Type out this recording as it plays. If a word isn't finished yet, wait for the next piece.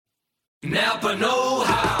Napa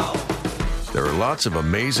know-how. There are lots of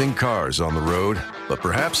amazing cars on the road, but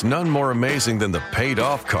perhaps none more amazing than the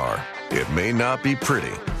paid-off car. It may not be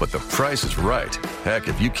pretty, but the price is right. Heck,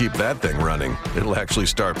 if you keep that thing running, it'll actually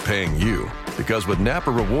start paying you. Because with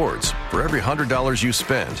Napa Rewards, for every $100 you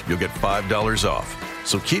spend, you'll get $5 off.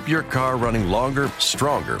 So keep your car running longer,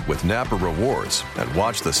 stronger with Napa Rewards, and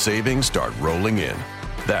watch the savings start rolling in.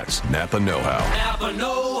 That's Napa know-how. Napa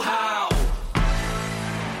know-how.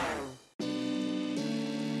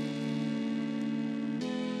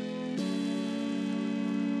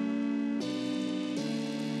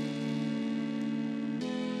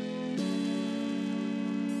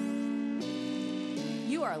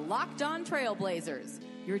 Locked On Trailblazers,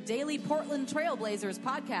 your daily Portland Trailblazers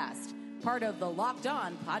podcast, part of the Locked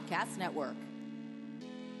On Podcast Network.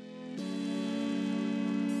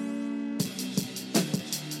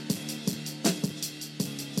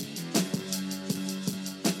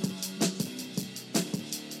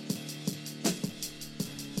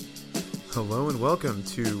 Hello and welcome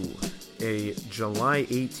to a July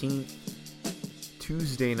 18th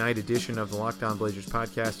Tuesday night edition of the Locked On Blazers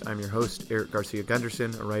podcast. I'm your host, Eric Garcia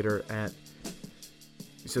Gunderson, a writer at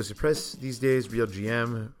Associated Press these days, Real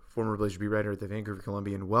GM, former Blazers beat writer at the Vancouver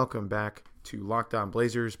Columbian. Welcome back to Locked On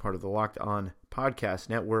Blazers, part of the Locked On Podcast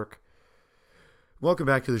Network. Welcome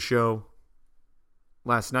back to the show.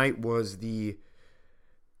 Last night was the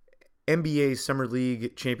NBA Summer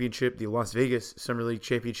League Championship, the Las Vegas Summer League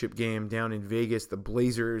Championship game down in Vegas. The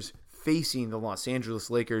Blazers facing the Los Angeles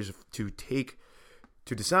Lakers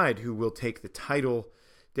to decide who will take the title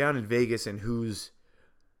down in Vegas and whose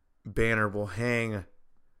banner will hang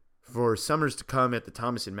for summers to come at the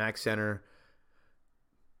Thomas and Mack Center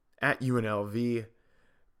at UNLV.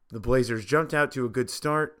 The Blazers jumped out to a good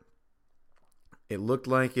start. It looked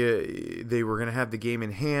like they were going to have the game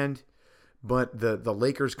in hand, but the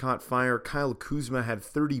Lakers caught fire. Kyle Kuzma had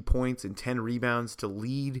 30 points and 10 rebounds to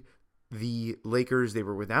lead the Lakers. They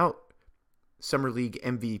were without Summer League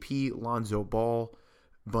MVP Lonzo Ball,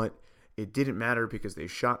 but it didn't matter because they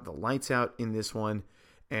shot the lights out in this one,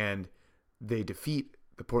 and they defeat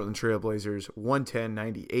the Portland Trailblazers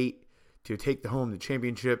 110-98 to take home the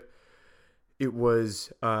championship. It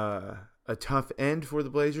was a tough end for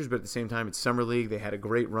the Blazers, but at the same time, it's Summer League. They had a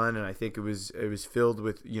great run, and I think it was filled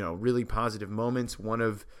with really positive moments. One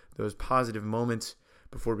of those positive moments,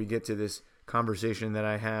 before we get to this conversation that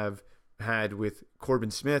I have had with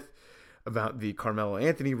Corbin Smith about the Carmelo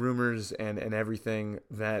Anthony rumors and everything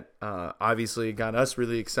that obviously got us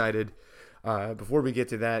really excited. Before we get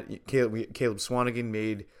to that, Caleb Swanigan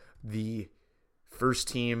made the first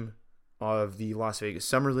team of the Las Vegas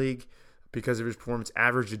Summer League because of his performance,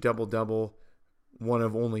 averaged a double-double, one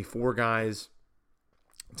of only 4 guys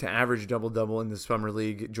to average a double-double in the Summer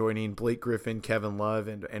League, joining Blake Griffin, Kevin Love,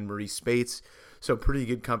 and Maurice Spates. So pretty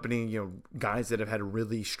good company, guys that have had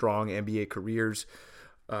really strong NBA careers.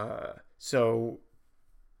 So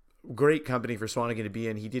great company for Swanigan to be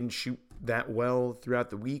in. He didn't shoot that well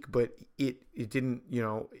throughout the week, but it didn't,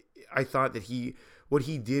 I thought that what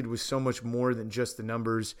he did was so much more than just the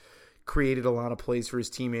numbers. Created a lot of plays for his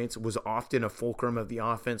teammates, was often a fulcrum of the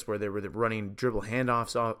offense where they were running dribble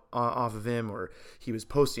handoffs off of him, or he was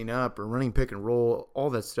posting up or running pick and roll,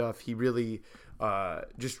 all that stuff. He really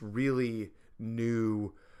just really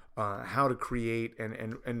knew how to create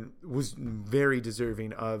and was very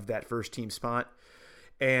deserving of that first team spot.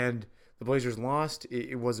 And the Blazers lost.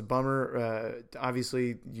 It was a bummer.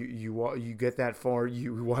 Obviously, you get that far,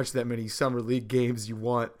 you watch that many Summer League games, you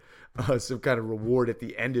want some kind of reward at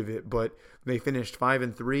the end of it. But they finished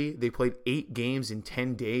 5-3. They played 8 games in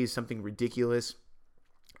 10 days, something ridiculous.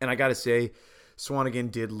 And I got to say,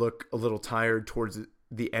 Swanigan did look a little tired towards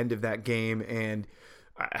the end of that game, and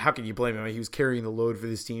how can you blame him? He was carrying the load for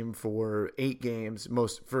this team for 8 games,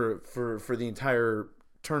 most for the entire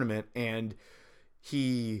tournament, and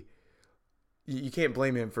you can't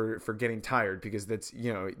blame him for getting tired, because that's,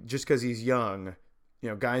 just because he's young,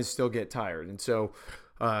 guys still get tired. And so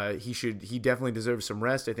he definitely deserves some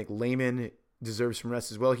rest. I think Layman deserves some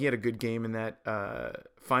rest as well. He had a good game in that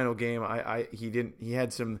final game. He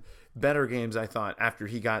had some better games, I thought, after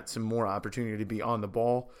he got some more opportunity to be on the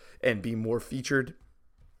ball and be more featured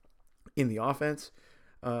in the offense.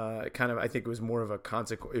 I think it was more of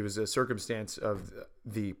it was a circumstance of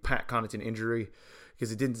the Pat Connaughton injury,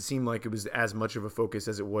 because it didn't seem like it was as much of a focus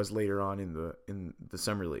as it was later on in the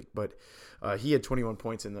Summer League. But he had 21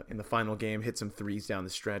 points in the final game, hit some threes down the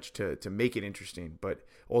stretch to make it interesting. But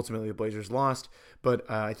ultimately the Blazers lost. But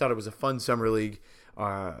I thought it was a fun Summer League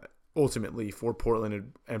ultimately for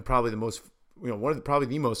Portland, and probably the most probably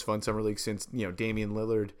the most fun Summer League since Damian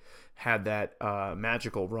Lillard had that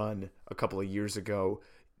magical run a couple of years ago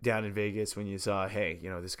down in Vegas when you saw, hey,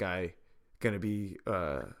 this guy going to be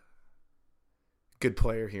a good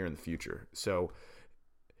player here in the future. So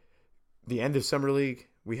the end of Summer League,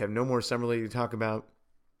 we have no more Summer League to talk about.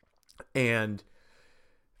 And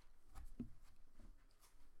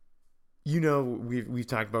we've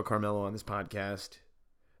talked about Carmelo on this podcast,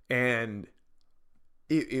 and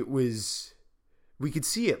it was, we could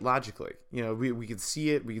see it logically. We could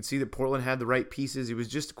see it. We could see that Portland had the right pieces. It was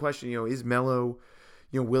just a question, is Melo,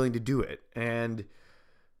 willing to do it? And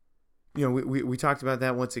we talked about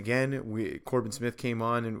that once again. Corbin Smith came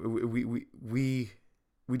on, and we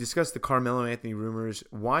discussed the Carmelo Anthony rumors,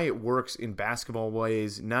 why it works in basketball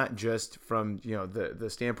ways, not just from the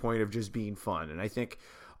standpoint of just being fun. And I think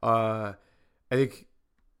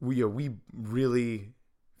we really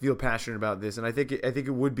feel passionate about this, and I think it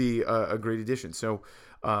would be a great addition. So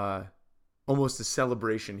almost a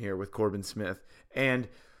celebration here with Corbin Smith. And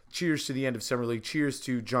cheers to the end of Summer League. Cheers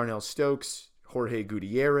to Jarnell Stokes, Jorge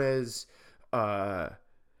Gutierrez,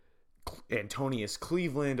 Antonius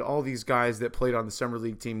Cleveland, all these guys that played on the Summer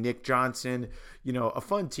League team, Nick Johnson, a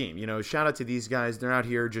fun team. Shout out to these guys. They're out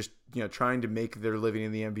here just, trying to make their living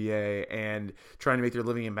in the NBA and trying to make their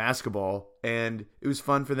living in basketball. And it was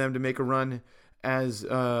fun for them to make a run as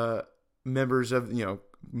members of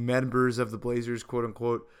the Blazers, quote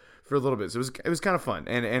unquote, for a little bit. So it was kind of fun.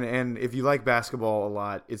 And if you like basketball a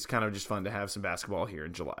lot, it's kind of just fun to have some basketball here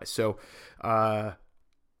in July. So I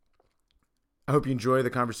hope you enjoy the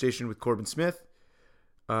conversation with Corbin Smith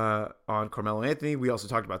on Carmelo Anthony. We also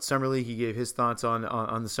talked about Summer League. He gave his thoughts on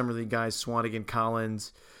the Summer League guys, Swanigan,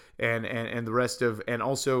 Collins, and the rest of, and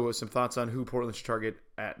also some thoughts on who Portland should target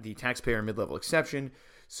at the taxpayer mid-level exception.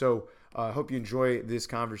 So I hope you enjoy this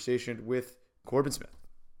conversation with Corbin Smith.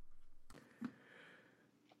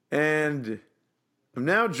 And I'm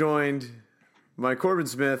now joined by Corbin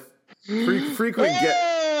Smith, frequent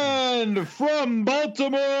guest. And from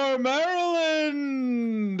Baltimore,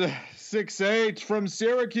 Maryland, 6'8" from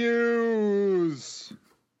Syracuse,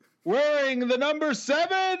 wearing the number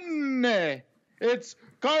 7, it's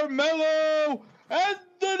Carmelo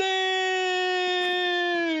Anthony!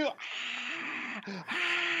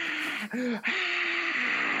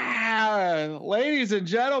 Ladies and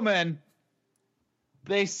gentlemen,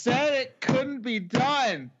 they said it couldn't be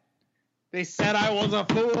done. They said I was a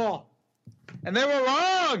fool. And they were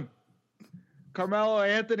wrong. Carmelo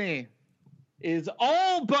Anthony is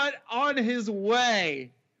all but on his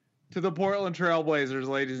way to the Portland Trail Blazers,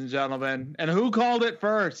 ladies and gentlemen. And who called it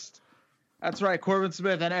first? That's right, Corbin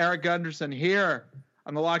Smith and Eric Gunderson here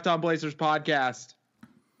on the Locked On Blazers podcast.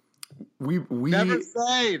 We never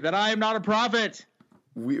say that I am not a prophet.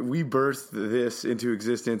 We birthed this into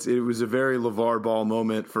existence. It was a very LeVar Ball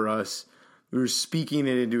moment for us. We were speaking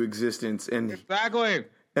it into existence, and exactly.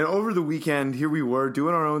 And over the weekend, here we were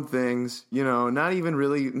doing our own things, not even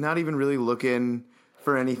really looking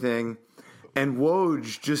for anything. And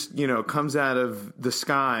Woj just, comes out of the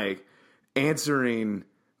sky, answering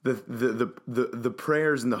the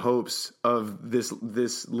prayers and the hopes of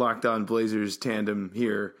this Locked On Blazers tandem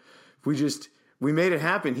here. We made it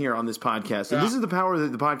happen here on this podcast, and this is the power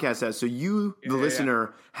that the podcast has. So you, the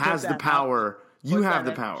listener, has the power. You have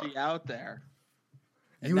the power out there.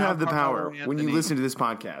 You have the power when you listen to this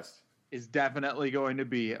podcast. Is definitely going to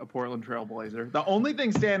be a Portland Trail Blazer. The only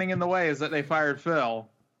thing standing in the way is that they fired Phil,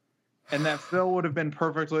 and that Phil would have been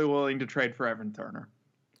perfectly willing to trade for Evan Turner.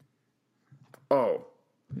 Oh.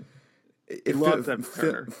 He loves Evan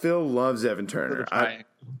Turner. Phil loves Evan Turner.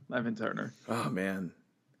 Evan Turner. Oh, man.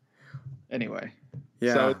 Anyway.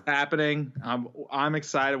 Yeah. So it's happening. I'm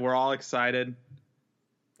excited. We're all excited.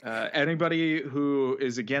 Anybody who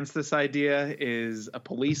is against this idea is a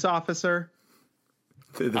police officer.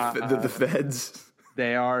 The feds.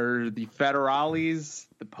 They are the federales,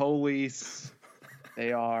 the police.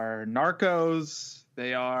 They are narcos.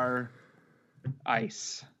 They are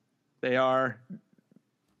ICE. They are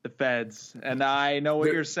the feds. And I know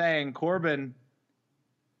what you're saying, Corbin.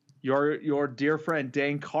 Your dear friend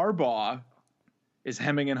Dane Carbaugh is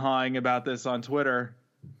hemming and hawing about this on Twitter.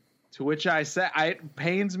 To which I say, it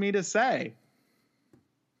pains me to say,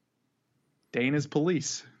 Dane is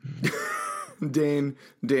police. Dane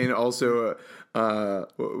also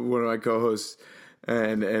one of my co-hosts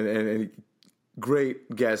and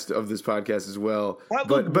great guest of this podcast as well.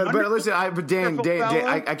 But listen, Dane,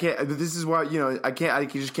 I can't. This is why I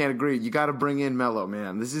just can't agree. You got to bring in Melo,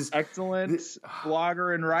 man. This is excellent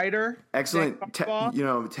blogger and writer. Excellent,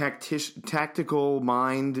 tactical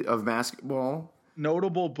mind of basketball.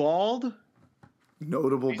 Notable bald.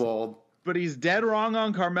 But he's dead wrong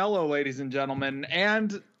on Carmelo, ladies and gentlemen.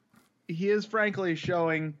 And frankly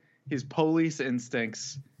showing his police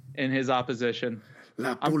instincts in his opposition.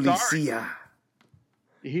 La I'm sorry. Policia.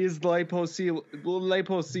 He is La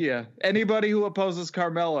Policia. Anybody who opposes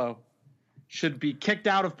Carmelo should be kicked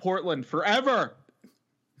out of Portland forever.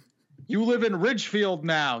 You live in Ridgefield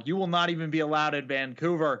now. You will not even be allowed in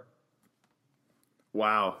Vancouver.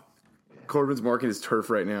 Wow. Corbin's marking his turf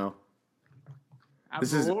right now.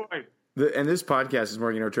 Absolutely. And this podcast is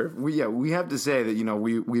marking our turf. We have to say that, you know,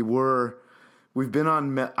 we've been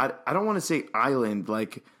on, I don't want to say island.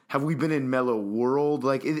 Like, have we been in Mellow World?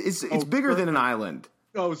 Like, it's bigger than an island.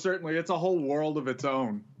 Oh, certainly. It's a whole world of its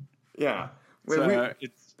own. Yeah.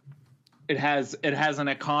 It has an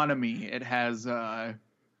economy. It has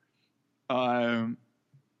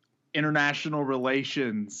international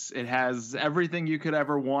relations. It has everything you could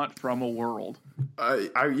ever want from a world.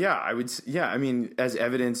 I mean, as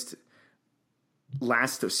evidenced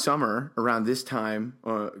last summer around this time,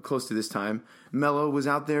 close to this time, Melo was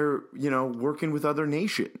out there, you know, working with other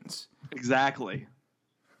nations. Exactly.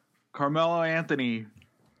 Carmelo Anthony,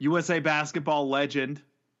 USA basketball legend.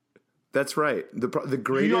 That's right. The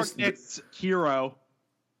greatest New York Knicks hero.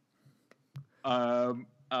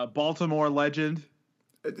 Baltimore legend.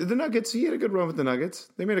 The Nuggets, he had a good run with the Nuggets.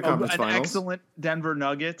 They made a conference finals. An excellent Denver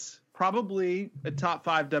Nuggets. Probably a top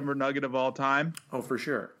 5 Denver Nugget of all time. Oh, for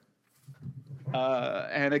sure.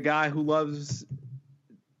 And a guy who loves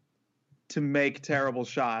to make terrible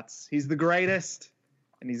shots. He's the greatest,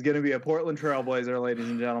 and he's going to be a Portland Trailblazer, ladies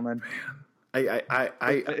and gentlemen.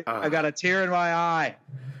 I got a tear in my eye.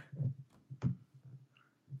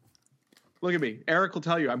 Look at me. Eric will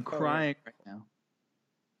tell you I'm crying right now.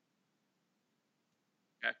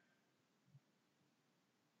 Okay.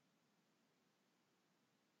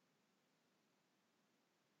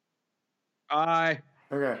 Hi.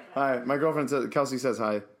 Okay. Hi. My girlfriend says, Kelsey says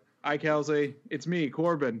hi. Hi, Kelsey. It's me,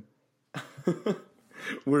 Corbin.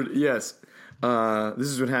 Yes. This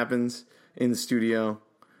is what happens in the studio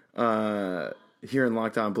here in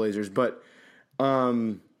Locked On Blazers. But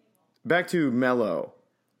back to Melo.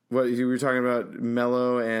 What we were talking about,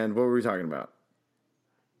 Melo, and what were we talking about?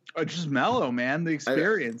 Just Melo, man. The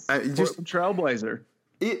experience. Just Trailblazer.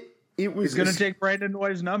 It was. He's going to take Brandon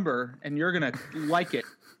Roy's number, and you're going to like it.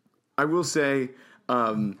 I will say,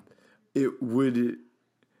 it would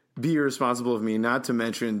be irresponsible of me not to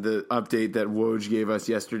mention the update that Woj gave us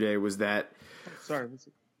yesterday. Was that? Sorry.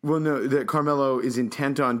 Well, no, that Carmelo is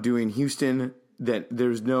intent on doing Houston. That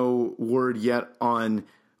there's no word yet on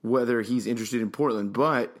whether he's interested in Portland,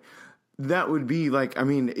 but that would be like, I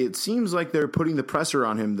mean, it seems like they're putting the pressure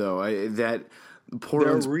on him, though. That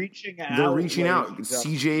Portland's they're reaching out. They're reaching out.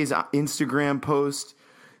 CJ's Instagram post.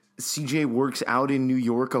 CJ works out in New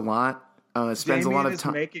York a lot. Spends Damian a lot of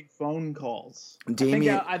time making phone calls.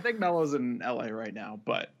 Damian, I think Melo's in LA right now,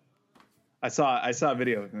 but I saw a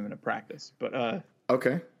video of him in a practice. But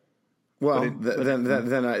okay. Well,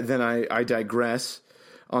 then I digress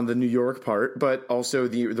on the New York part, but also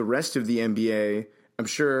the rest of the NBA. I'm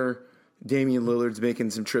sure Damian Lillard's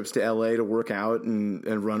making some trips to LA to work out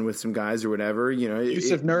and run with some guys or whatever. You know,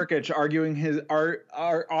 Yusuf Nurkic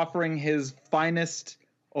offering his finest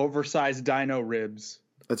oversized dino ribs.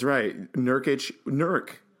 That's right,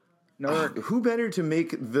 Nurk. Who better to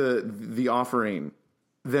make the offering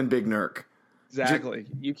than Big Nurk? Exactly.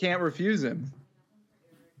 You can't refuse him.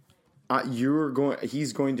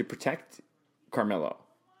 He's going to protect Carmelo.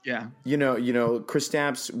 Yeah. You know,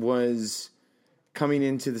 Kristaps was coming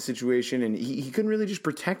into the situation, and he couldn't really just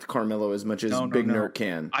protect Carmelo as much as Big Nurk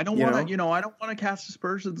can. I don't want to cast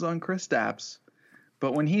aspersions on Kristaps,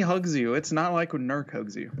 but when he hugs you, it's not like when Nurk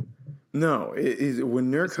hugs you. No,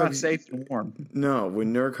 when Nurk it's hugs not safe and warm. No,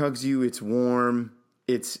 when Nurk hugs you, it's warm.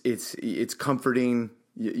 It's comforting.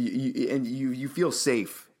 You feel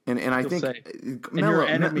safe. And I think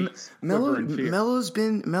Melo's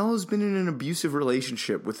been in an abusive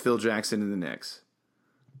relationship with Phil Jackson and the Knicks.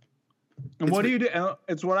 And what do you do?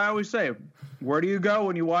 It's what I always say. Where do you go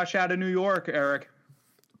when you wash out of New York, Eric?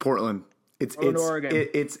 Portland. It's Oregon.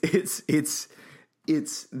 It's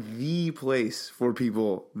the place for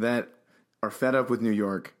people that are fed up with New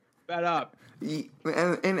York. Fed up.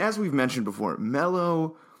 And as we've mentioned before,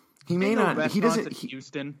 Melo, he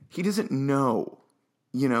doesn't know.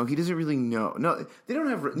 You know, he doesn't really know. No, they don't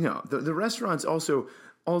have. No, the restaurants also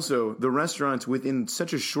the restaurants within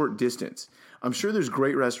such a short distance. I'm sure there's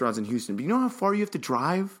great restaurants in Houston, but you know how far you have to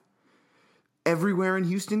drive everywhere in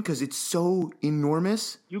Houston because it's so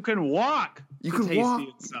enormous. You can walk. You can walk.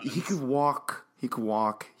 He could walk. He could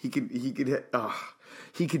walk.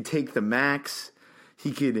 He could take the Max.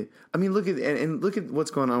 He could. I mean, look at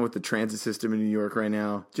what's going on with the transit system in New York right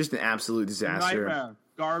now. Just an absolute disaster. Nightmare.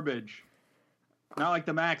 garbage. Not like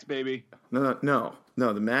the Max, baby. No.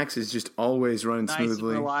 The Max is just always running Nice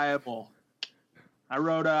smoothly. and reliable. I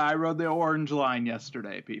rode the Orange Line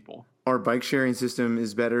yesterday, people. Our bike sharing system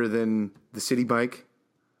is better than the city bike.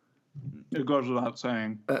 It goes without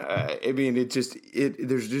saying. I mean,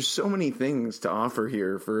 there's just so many things to offer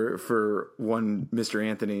here for one Mr.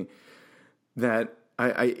 Anthony that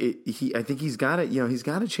I think he's got to, he's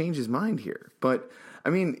got to change his mind here. But I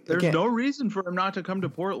mean, There's again, no reason for him not to come to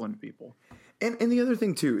Portland, people. and the other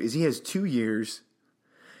thing too is he has 2 years.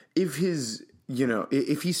 If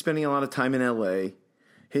if he's spending a lot of time in LA,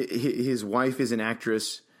 his wife is an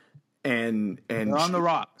actress, and They're on the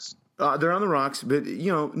rocks. They're on the rocks, but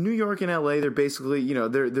New York and LA, they're basically,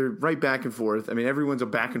 they're right back and forth. I mean, everyone's a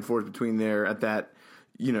back and forth between there at that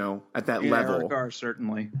level. Eric are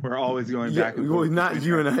certainly. We're always going back and forth. Well, not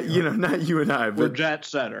you and I, not you and I, but We're jet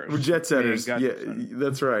setters. we're jet setters. Me and Yeah, Gunderson.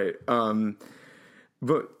 that's right.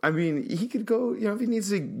 But I mean, he could go. If he needs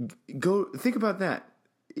to go, think about that.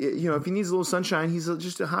 If he needs a little sunshine, he's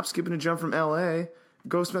just a hop, skip, and a jump from LA.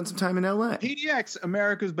 Go spend some time in LA. PDX,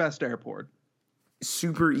 America's best airport.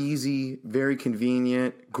 Super easy, very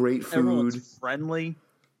convenient, great food. Everyone's friendly.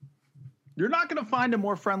 You're not going to find a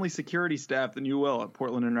more friendly security staff than you will at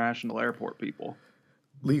Portland International Airport, people.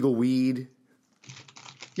 Legal weed.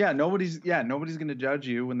 Yeah, nobody's going to judge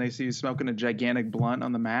you when they see you smoking a gigantic blunt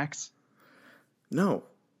on the Max. No,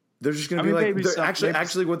 they're just going to be maybe like, some-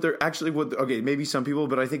 okay, maybe some people,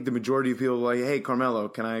 but I think the majority of people are like, hey, Carmelo,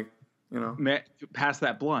 can I, Pass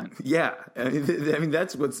that blunt. yeah. I mean,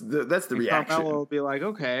 that's the reaction. Carmelo will be like,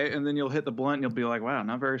 okay, and then you'll hit the blunt and you'll be like, wow,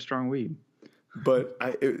 not very strong weed. But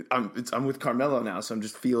I'm with Carmelo now, so I'm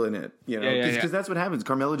just feeling it, because that's what happens.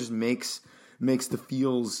 Carmelo just makes the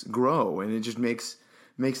feels grow, and it just makes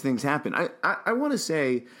things happen. I want to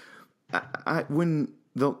say, when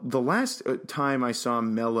the last time I saw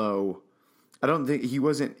Melo, I don't think he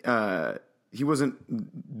wasn't that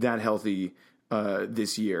healthy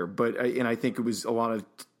this year, but I think it was a lot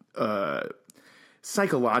of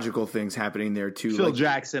psychological things happening there too. Phil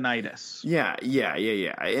Jacksonitis. Yeah.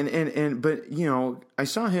 But I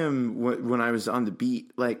saw him when I was on the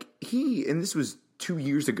beat. Like and this was 2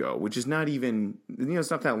 years ago, which is not even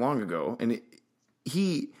it's not that long ago, and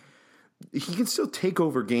he can still take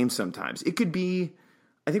over games sometimes. It could be,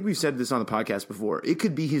 I think we've said this on the podcast before, it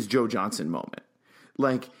could be his Joe Johnson moment.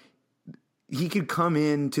 Like he could come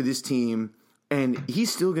into this team and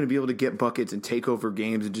he's still going to be able to get buckets and take over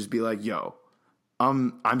games and just be like, yo,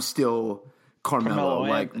 I'm still Carmelo,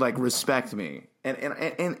 like respect me. And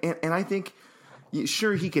I think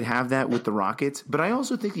sure he could have that with the Rockets, but I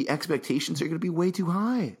also think the expectations are going to be way too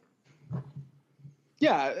high.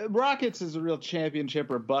 Yeah, Rockets is a real championship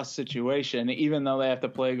or bust situation, even though they have to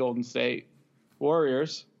play Golden State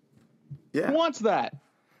Warriors. Yeah. Who wants that?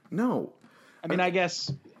 No. I mean, I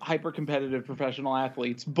guess hyper-competitive professional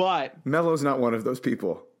athletes, but Melo's not one of those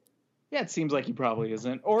people. yeah, it seems like he probably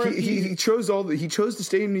isn't. Or if He chose to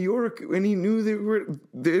stay in New York when he knew they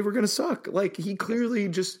were going to suck. Like he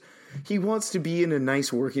clearly he wants to be in a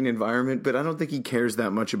nice working environment, but I don't think he cares that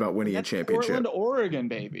much about winning a championship. Portland, Oregon,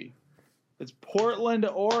 baby. It's Portland,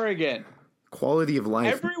 Oregon. Quality of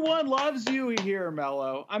life. Everyone loves you here,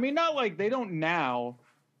 Melo. I mean, not like they don't now,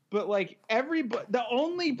 but like the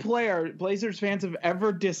only player Blazers fans have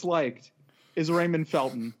ever disliked is Raymond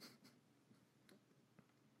Felton.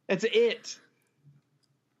 That's it.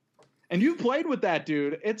 And you played with that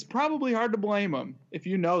dude. It's probably hard to blame him if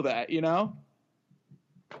you know that,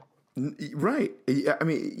 Right. I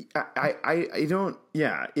mean, I don't.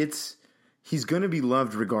 Yeah, he's going to be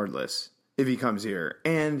loved regardless if he comes here,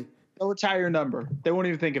 and they'll retire your number. They won't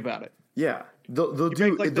even think about it. yeah, they'll You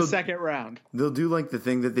do make the second round. They'll do like the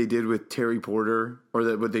thing that they did with Terry Porter,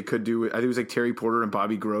 or what they could do with, I think it was like Terry Porter and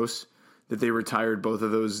Bobby Gross, that they retired both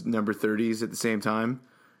of those number 30s at the same time.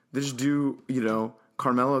 They just do,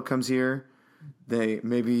 Carmelo comes here, they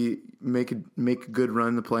maybe make a good run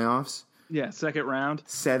in the playoffs. Yeah, second round.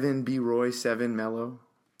 7 B. Roy, 7 Melo.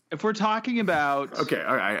 If we're talking about Okay,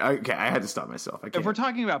 all right. Okay, I had to stop myself. if we're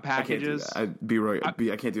talking about I can't do packages, that. B. Roy, I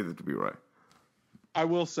can't do that to B. Roy. I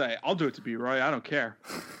will say I'll do it to B. Roy. I don't care.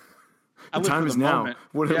 I The live time for is the now. moment.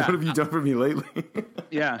 What Yeah. have you done for me lately?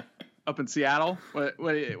 Yeah, up in Seattle.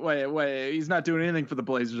 Wait. He's not doing anything for the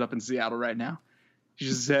Blazers up in Seattle right now.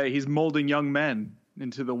 He's molding young men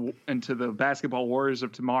into the basketball warriors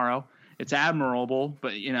of tomorrow. It's admirable,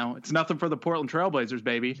 but it's nothing for the Portland Trailblazers,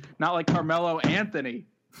 baby. Not like Carmelo Anthony.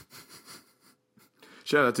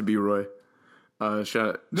 Shout out to B. Roy.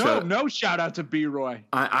 No shout out to B-Roy.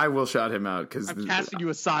 I will shout him out because I'm casting you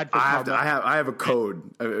aside for I have a code,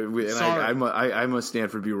 and I must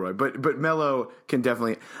stand for B-Roy. But Melo can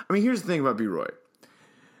definitely. I mean, here's the thing about B-Roy.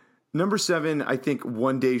 Number 7, I think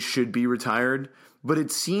one day should be retired, but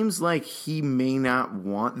it seems like he may not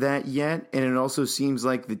want that yet, and it also seems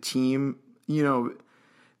like the team,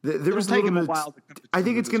 there was take him a while. I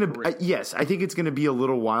think it's gonna. Yes, I think it's gonna be a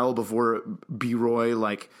little while before B-Roy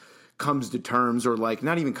comes to terms, or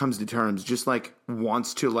not even comes to terms, just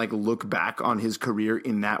wants to look back on his career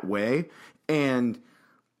in that way. And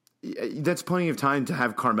that's plenty of time to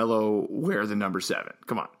have Carmelo wear the number 7.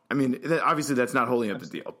 Come on. I mean, obviously that's not holding up the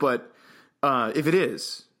deal, but if it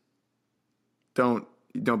is, don't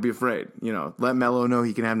be afraid. Let Melo know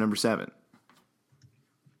he can have number 7.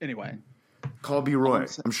 Anyway, call B-Roy.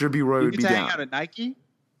 I'm sure B-Roy would be down. You can hang out at Nike.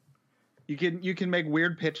 You can make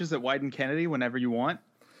weird pitches at White and Kennedy whenever you want.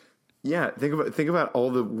 Yeah, think about all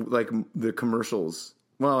the commercials.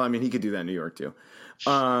 Well, I mean, he could do that in New York too.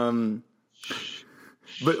 But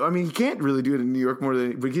I mean, he can't really do it in New York more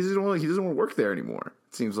than because he doesn't want to work there anymore.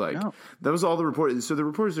 It seems like that was all the reports. So the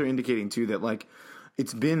reporters are indicating too that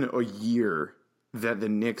it's been a year that the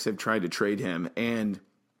Knicks have tried to trade him, and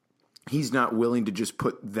he's not willing to just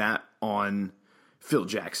put that on Phil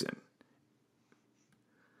Jackson.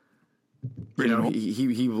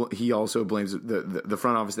 He also blames the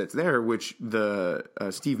front office that's there, which the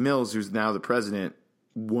Steve Mills, who's now the president,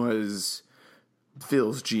 was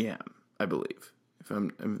Phil's GM, I believe, if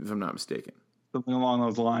I'm not mistaken. Something along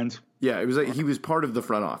those lines. Yeah, it was he was part of the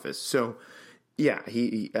front office. So, yeah,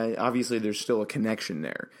 he obviously there's still a connection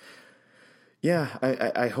there. Yeah,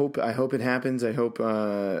 I hope it happens. I hope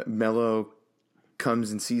Melo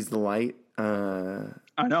comes and sees the light.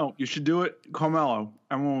 I know. You should do it. Carmelo.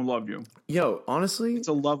 Everyone will love you. Yo, honestly, it's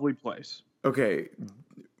a lovely place. Okay.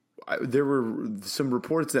 There were some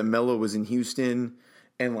reports that Melo was in Houston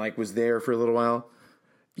and was there for a little while.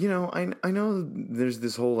 I know there's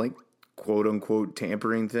this whole quote unquote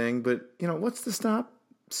tampering thing, but what's to stop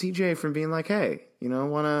CJ from being hey,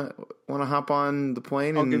 want to hop on the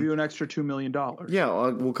plane? I'll give you an extra $2 million. Yeah,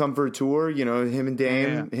 we'll come for a tour. Him and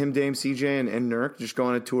Dame, CJ and Nurk just go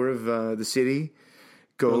on a tour of the city.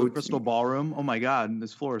 Go to the Crystal Ballroom. Oh my God,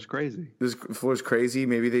 this floor is crazy. This floor is crazy.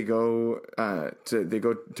 Maybe they go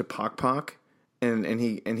to Pok Pok, and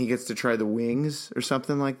he gets to try the wings or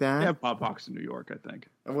something like that. They have Pok Poks in New York, I think.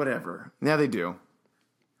 Whatever. Yeah, they do.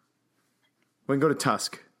 We can go to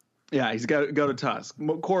Tusk. Yeah, he's got to go to Tusk.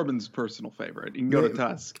 Corbin's personal favorite. You can go to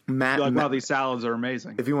Tusk. Wow, these salads are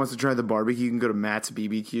amazing. If he wants to try the barbecue, you can go to Matt's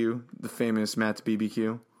BBQ, the famous Matt's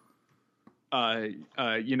BBQ.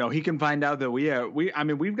 He can find out that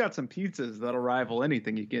we've got some pizzas that'll rival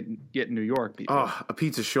anything you get in New York. People. Oh, a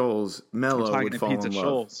Pizza Shoals. Melo would fall in love.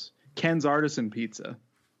 Shoals. Ken's Artisan Pizza.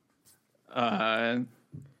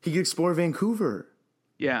 He could explore Vancouver.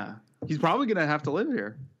 Yeah, he's probably gonna have to live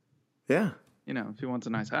here. Yeah. If he wants a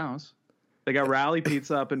nice house. They got Rally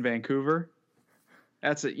Pizza up in Vancouver.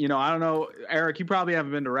 That's it. I don't know, Eric, you probably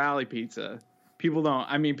haven't been to Rally Pizza. People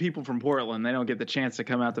from Portland, they don't get the chance to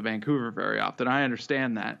come out to Vancouver very often. I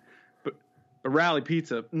understand that. But Rally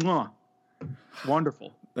Pizza,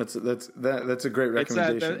 wonderful. That's a great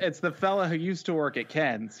recommendation. It's the fella who used to work at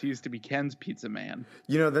Ken's. He used to be Ken's pizza man.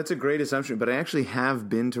 That's a great assumption, but I actually have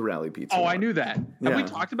been to Rally Pizza. Oh, I knew that. Yeah. Have we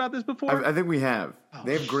talked about this before? I think we have. Oh,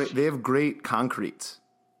 they have great concretes.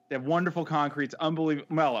 They have wonderful concretes,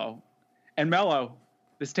 unbelievable. Mellow,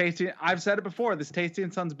 this tasty. I've said it before. This Tasty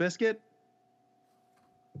and Sons biscuit.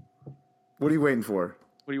 What are you waiting for?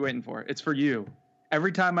 What are you waiting for? It's for you.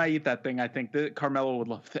 Every time I eat that thing, I think that Carmelo would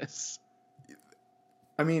love this.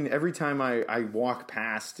 I mean, every time I walk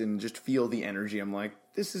past and just feel the energy, I'm like,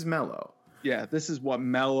 this is Melo. Yeah, this is what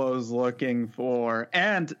Melo's looking for.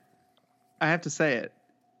 And I have to say it.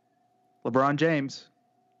 LeBron James,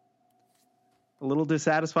 a little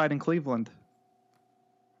dissatisfied in Cleveland.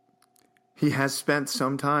 He has spent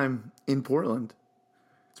some time in Portland.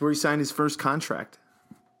 It's where he signed his first contract.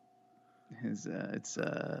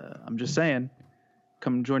 I'm just saying.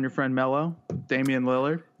 Come join your friend Melo, Damian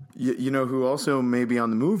Lillard. You know who also may be on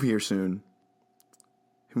the move here soon,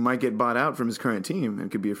 who might get bought out from his current team and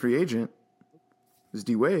could be a free agent, is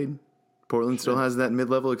D Wade. Portland still has that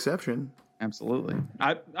mid-level exception. Absolutely. We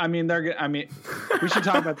should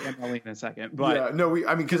talk about the MLE in a second. But yeah, no,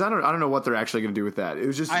 because I don't know what they're actually going to do with that. It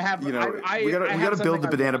was just we got to build the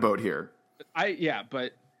banana boat here.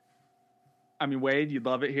 But Wade, you'd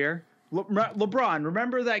love it here. LeBron,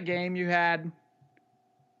 remember that game you had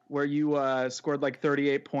where you scored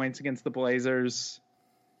 38 points against the Blazers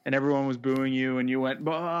and everyone was booing you and you went,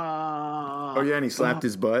 bah! Oh, yeah, and he slapped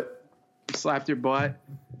his butt. slapped your butt.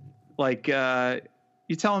 Like,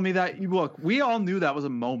 you telling me that? Look, we all knew that was a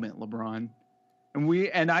moment, LeBron.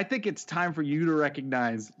 And I think it's time for you to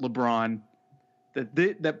recognize, LeBron,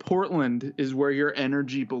 that Portland is where your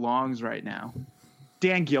energy belongs right now.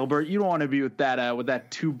 Dan Gilbert, you don't want to be with that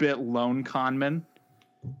 2-bit loan conman.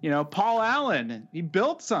 Paul Allen, he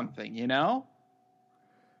built something,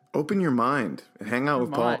 Open your mind. Hang out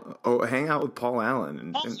with Paul. Oh, hang out with Paul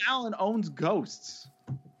Allen. Paul Allen owns ghosts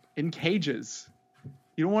in cages.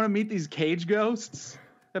 You don't want to meet these cage ghosts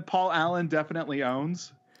that Paul Allen definitely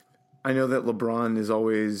owns. I know that LeBron is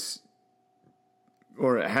always,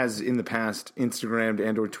 or has in the past, Instagrammed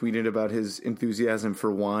and or tweeted about his enthusiasm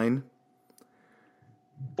for wine.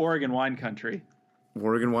 Oregon wine country.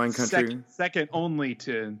 Oregon wine country. Second only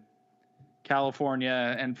to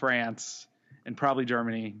California and France and probably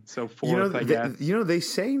Germany. So fourth, I guess. They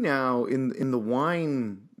say now in the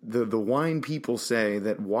wine, the wine people say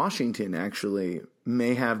that Washington actually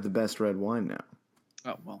may have the best red wine now.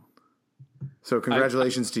 Oh, well. So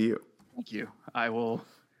congratulations to you. Thank you. I'll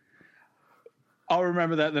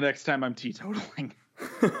remember that the next time I'm teetotaling.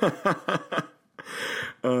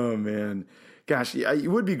 Oh, man. Gosh, yeah, it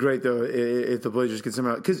would be great, though, if the Blazers could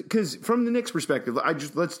somehow... Because from the Knicks' perspective,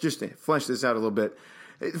 let's just flesh this out a little bit.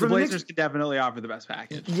 The Blazers could definitely offer the best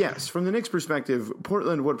package. Yes, from the Knicks' perspective,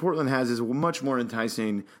 what Portland has is much more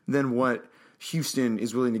enticing than what Houston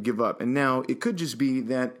is willing to give up. And now it could just be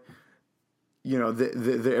that,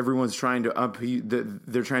 everyone's trying to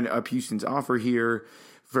they're trying to up Houston's offer here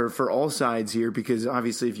for all sides here, because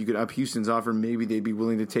obviously if you could up Houston's offer, maybe they'd be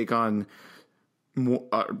willing to take on more,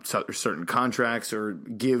 certain contracts or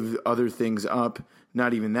give other things up.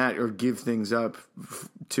 Not even that, or give things up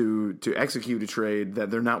to execute a trade that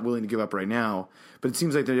they're not willing to give up right now. But it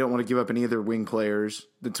seems like they don't want to give up any of their wing players.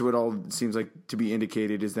 That's what all seems like to be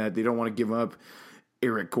indicated, is that they don't want to give up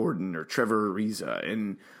Eric Gordon or Trevor Ariza.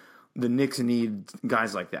 And the Knicks need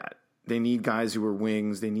guys like that. They need guys who are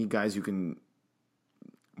wings. They need guys who can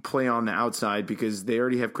play on the outside, because they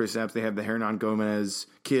already have Chris Epps. They have the Hernan Gomez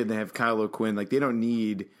kid. They have Kyle O'Quinn. Like, they don't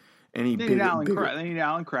need any big. They need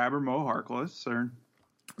Alan Crabb or Mo Harkless, or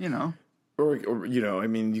I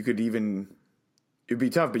mean, you could even, it'd be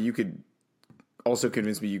tough, but you could also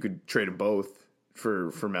convince me you could trade them both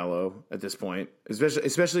for Melo at this point,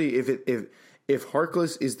 especially if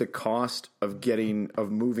Harkless is the cost of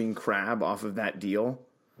moving Crabb off of that deal,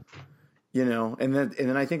 and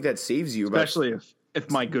then I think that saves you, especially if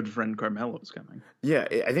my good friend Carmelo's coming. Yeah,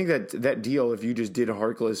 I think that deal, if you just did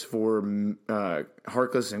Harkless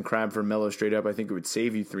and Crabb for Melo straight up, I think it would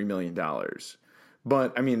save you $3 million.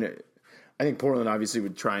 But, I mean, I think Portland obviously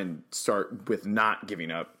would try and start with not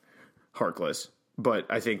giving up Harkless. But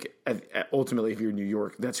I think ultimately, if you're New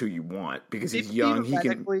York, that's who you want, because he's young. He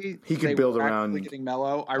can build around. Getting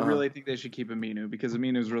Melo, I really think they should keep Aminu, because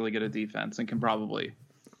Aminu's really good at defense and can probably.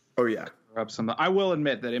 Oh yeah. Up some. I will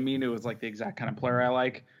admit that Aminu is like the exact kind of player I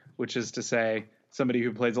like, which is to say somebody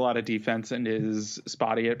who plays a lot of defense and is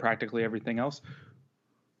spotty at practically everything else.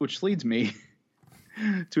 Which leads me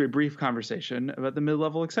to a brief conversation about the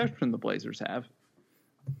mid-level exception the Blazers have.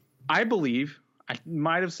 I believe, I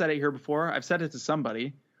might have said it here before, I've said it to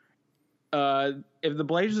somebody, if the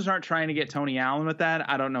Blazers aren't trying to get Tony Allen with that,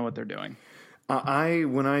 I don't know what they're doing.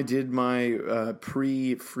 When I did my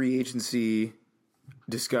pre-free agency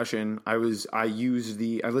discussion, I listened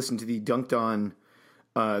to the Dunked On.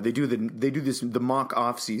 They do the mock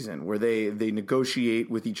off season where they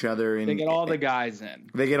negotiate with each other, and they get all the guys in.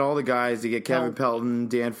 They get all the guys. They get Kevin Pelton,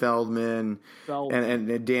 Dan Feldman,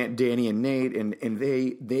 and Danny and Nate, and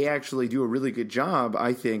they actually do a really good job,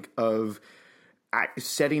 I think, of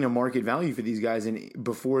setting a market value for these guys, and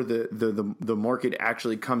before the market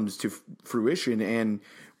actually comes to fruition. And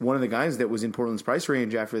one of the guys that was in Portland's price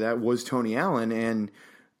range after that was Tony Allen, and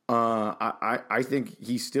I think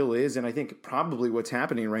he still is. And I think probably what's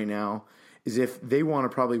happening right now is, if they want to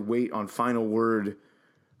probably wait on final word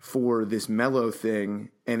for this Melo thing,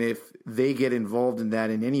 and if they get involved in that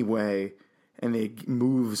in any way, and they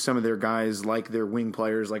move some of their guys, like their wing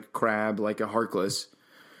players, like a Crabb, like a Harkless,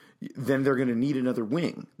 then they're going to need another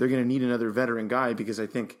wing. They're going to need another veteran guy, because I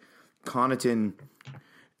think Connaughton,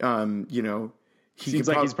 seems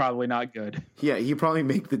like he's probably not good. Yeah, he'd probably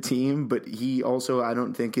make the team, but he also, I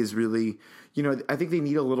don't think, is really, I think they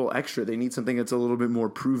need a little extra. They need something that's a little bit more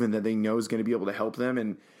proven, that they know is going to be able to help them.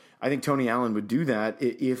 And I think Tony Allen would do that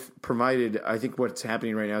if provided. I think what's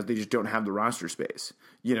happening right now is they just don't have the roster space.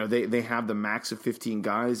 They have the max of 15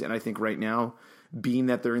 guys. And I think right now, being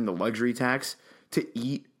that they're in the luxury tax, to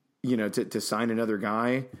eat, to sign another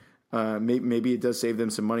guy, maybe it does save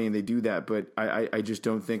them some money and they do that. But I just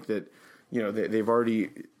don't think that they've already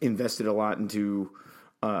invested a lot into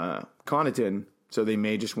Connaughton, so they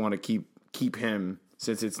may just want to keep him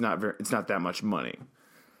since it's not that much money.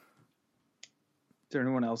 Is there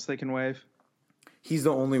anyone else they can waive? He's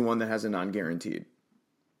the only one that has a non-guaranteed.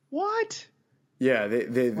 What? Yeah,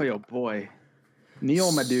 they Boy, oh boy,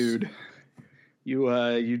 Neil, my dude,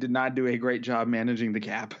 you did not do a great job managing the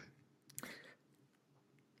cap.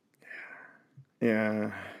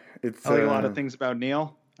 Yeah, it's I like a lot of things about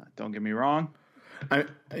Neil. Don't get me wrong.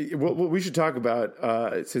 What we should talk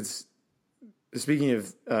about, since speaking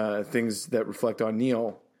of things that reflect on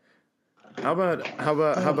Neil, how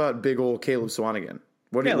about big old Caleb Swanigan?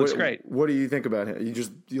 Looks great. What do you think about him?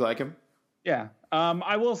 You like him? Yeah.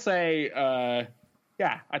 I will say, I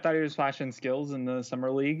thought he was flashing skills in the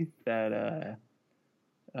summer league that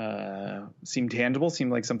seemed tangible,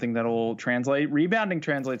 seemed like something that'll translate. Rebounding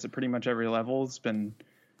translates at pretty much every level.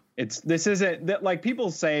 This isn't that, like,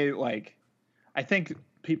 people say, like, I think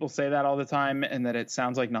people say that all the time and that it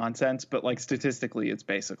sounds like nonsense, but like statistically it's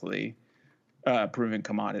basically proven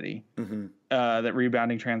commodity. Mm-hmm. That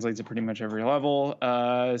rebounding translates at pretty much every level.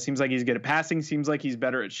 Seems like he's good at passing. Seems like he's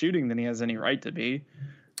better at shooting than he has any right to be.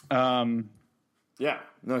 Which I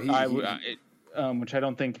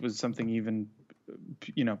don't think was something even,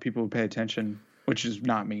 people would pay attention, which is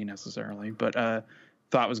not me necessarily, but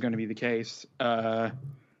thought was going to be the case.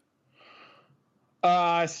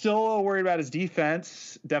 Still worried about his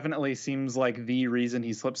defense. Definitely seems like the reason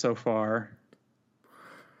he slipped so far.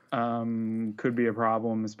 Could be a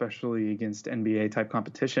problem, especially against NBA type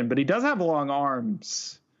competition, but he does have long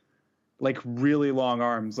arms, like really long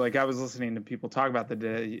arms. Like, I was listening to people talk about the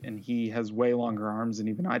day, and he has way longer arms than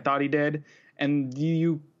even I thought he did. And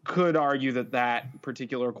you could argue that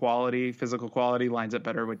particular quality, physical quality, lines up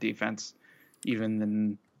better with defense, even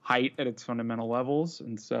than height at its fundamental levels.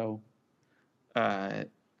 And so, I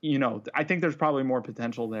think there's probably more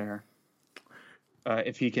potential there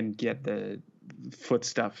if he can get the foot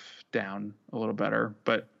stuff down a little better.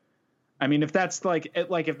 But I mean, if that's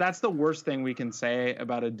if that's the worst thing we can say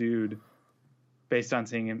about a dude based on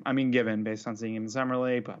seeing him, based on seeing him in summer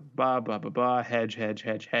league, hedge.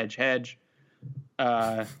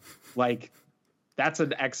 That's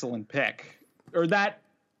an excellent pick. Or that,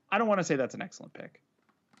 I don't want to say that's an excellent pick.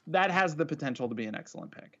 That has the potential to be an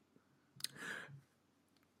excellent pick.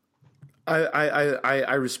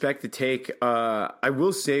 I respect the take. I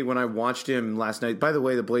will say, when I watched him last night, by the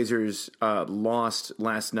way, the Blazers lost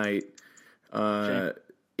last night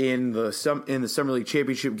in the Summer League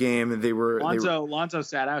championship game. They were Lonzo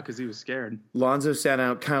sat out because he was scared. Lonzo sat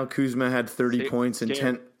out. Kyle Kuzma had 30 points and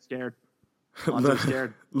 10. Scared. Lonzo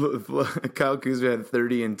scared. Kyle Kuzma had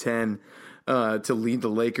 30 and 10 to lead the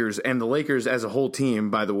Lakers, and the Lakers as a whole team,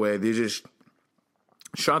 by the way, they just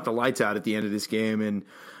shot the lights out at the end of this game, and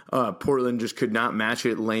Portland just could not match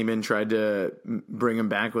it. Layman tried to bring him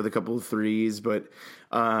back with a couple of threes, but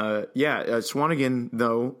Swanigan,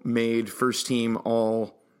 though, made first team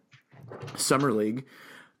all Summer League.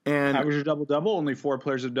 And average a double-double. Only 4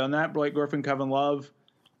 players have done that. Blake Griffin, Kevin Love,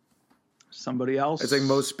 somebody else. It's like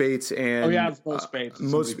Mo Spates and it's Mo Spates.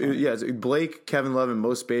 It's Blake, Kevin Love, and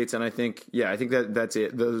Mo Spates, and I think that's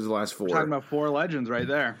it. Those are the last 4. We're talking about 4 legends right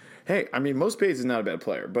there. Hey, Mo Spates is not a bad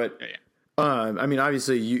player, but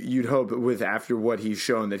obviously you'd hope after what he's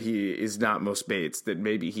shown that he is not Mo Spates, that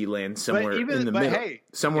maybe he lands somewhere in the middle. Hey,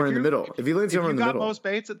 somewhere in the middle. If he lands somewhere in the middle. If you got Mo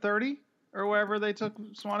Spates at 30 or wherever they took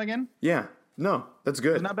Swanigan. Yeah. No, that's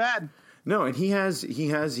good. It's not bad. No, and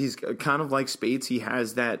he's kind of like Spates. He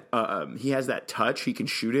has that touch. He can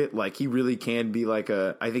shoot it. Like, he really can be I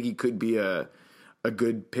think he could be a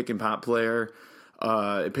good pick and pop player,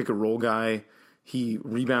 pick and roll guy. He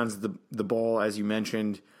rebounds the ball, as you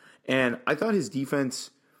mentioned. And I thought his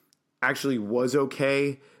defense actually was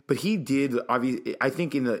okay, but he did, obviously, I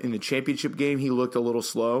think in the championship game he looked a little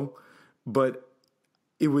slow, but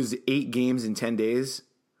it was 8 games in 10 days.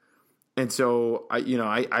 And so I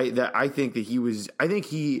think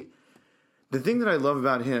that the thing that I love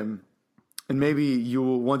about him, and maybe you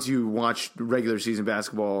will, once you watch regular season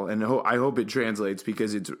basketball, and I hope it translates,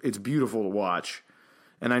 because it's beautiful to watch.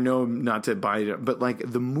 And I know not to buy it, but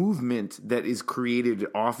like the movement that is created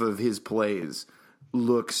off of his plays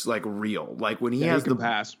looks like real. Like when he can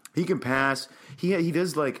pass. He can pass. He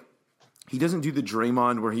does he doesn't do the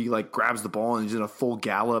Draymond where he grabs the ball and he's in a full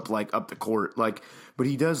gallop up the court. But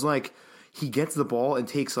he does he gets the ball and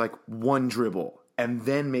takes one dribble and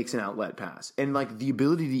then makes an outlet pass. And the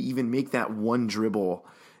ability to even make that one dribble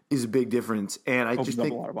is a big difference. And I just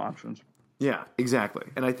think a lot of options. Yeah, exactly.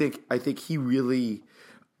 And I think he really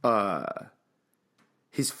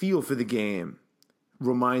his feel for the game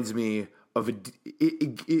reminds me of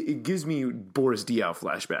it gives me Boris Diaw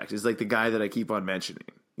flashbacks. It's like the guy that I keep on mentioning,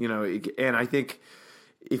 and I think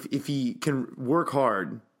if he can work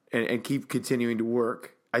hard and keep continuing to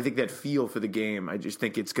work, I think that feel for the game, I just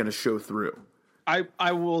think it's going to show through.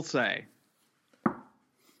 I will say,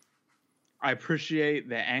 I appreciate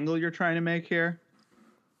the angle you're trying to make here.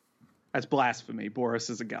 That's blasphemy. Boris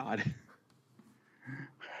is a god.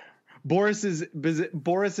 Boris is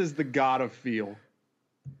the god of feel.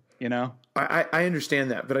 I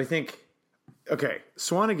understand that, but I think, okay,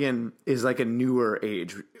 Swanigan is like a newer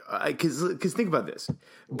age. Because think about this.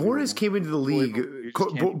 Boris came into the league.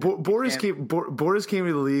 Boris came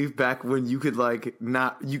into the league back when you could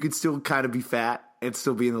you could still kind of be fat and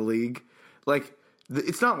still be in the league. Like,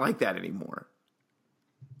 it's not like that anymore.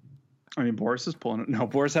 I mean, Boris is pulling it. No,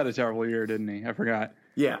 Boris had a terrible year, didn't he? I forgot.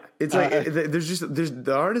 Yeah, it's like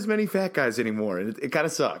there aren't as many fat guys anymore, and it kind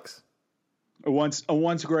of sucks. A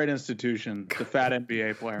once great institution, the fat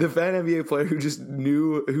NBA player. The fat NBA player who just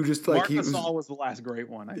Marc Gasol was the last great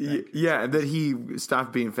one, I think. Yeah, and then he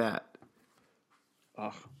stopped being fat.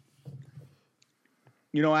 Ugh.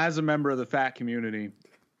 As a member of the fat community,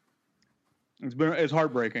 it's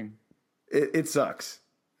heartbreaking. It sucks.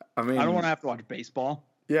 I mean, I don't want to have to watch baseball.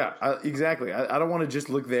 Yeah, exactly. I don't want to just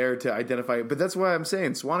look there to identify it, but that's why I'm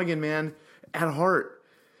saying Swanigan, man, at heart.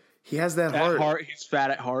 He has that heart. He's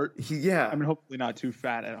fat at heart. Yeah. I mean, hopefully not too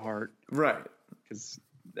fat at heart. Right. Because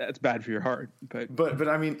that's bad for your heart. But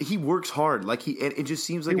I mean, he works hard. Like it just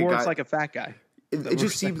seems like he a works guy, like a fat guy.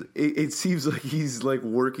 It seems like he's like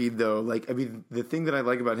working though. Like, I mean, the thing that I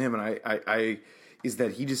like about him and I is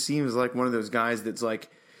that he just seems like one of those guys that's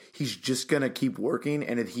like he's just gonna keep working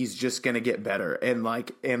and he's just gonna get better. And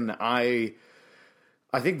I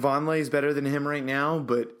think Vonleh is better than him right now,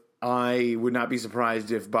 but I would not be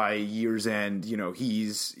surprised if by year's end,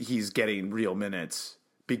 he's getting real minutes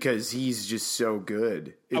because he's just so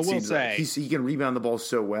good. I will say he can rebound the ball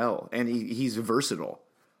so well, and he's versatile.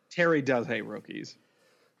 Terry does hate rookies,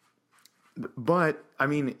 but I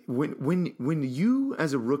mean, when you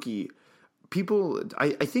as a rookie, people,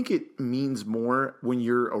 I think it means more when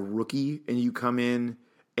you're a rookie and you come in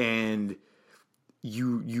and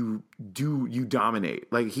you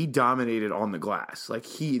dominate. Like, he dominated on the glass. Like,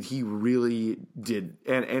 he really did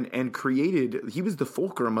and created. He was the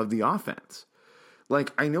fulcrum of the offense.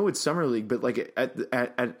 Like, I know it's summer league, but like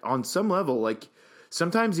at on some level, like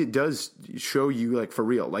sometimes it does show you, like, for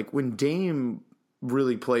real. Like, when Dame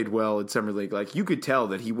really played well in summer league, like, you could tell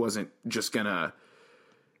that he wasn't just gonna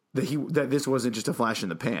that this wasn't just a flash in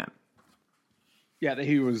the pan. Yeah, that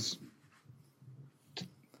he was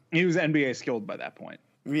NBA skilled by that point.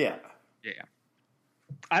 Yeah. Yeah.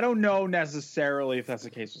 I don't know necessarily if that's the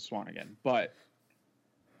case with Swanigan, but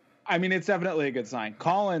I mean, it's definitely a good sign.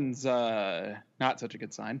 Collins, not such a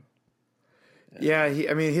good sign. Yeah,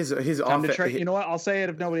 his time to trade. You know what? I'll say it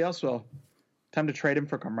if nobody else will. Time to trade him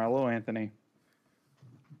for Carmelo Anthony.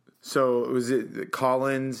 So was it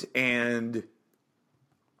Collins and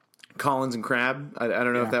Crab? I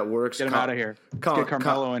don't know if that works. Get him out of here. Get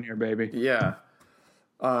Carmelo in here, baby. Yeah.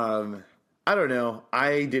 I don't know.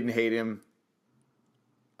 I didn't hate him.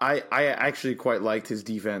 I actually quite liked his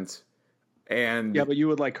defense. And yeah, but you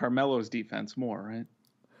would like Carmelo's defense more, right?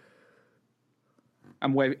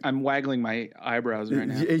 I'm waggling my eyebrows right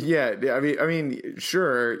now. Yeah, I mean,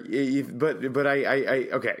 sure, but I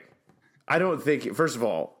okay. I don't think. First of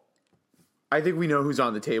all, I think we know who's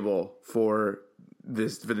on the table for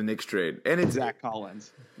the Knicks trade, and it's Zach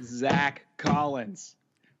Collins. Zach Collins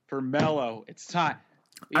for Melo. It's time.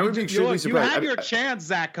 I would be extremely surprised. You had your chance,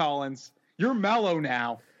 Zach Collins. You're Melo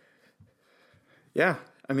now. Yeah,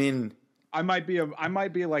 I mean, I might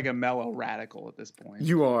be like a Melo radical at this point.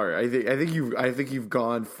 You are. I think you've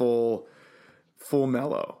gone full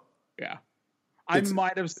Melo. Yeah, I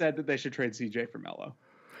might have said that they should trade CJ for Melo.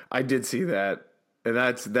 I did see that, and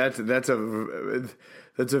that's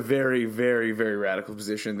a very, very, very radical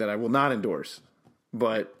position that I will not endorse.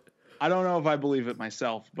 But I don't know if I believe it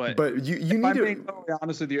myself. But you need I'm to. Being totally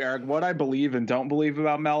honest with you, Eric, what I believe and don't believe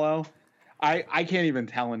about Melo, I can't even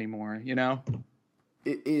tell anymore. You know.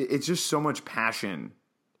 It's just so much passion.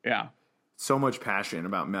 Yeah. So much passion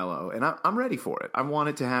about Melo. And I'm ready for it. I want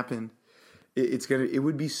it to happen. It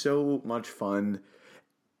would be so much fun.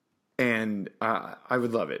 And I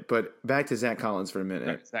would love it. But back to Zach Collins for a minute.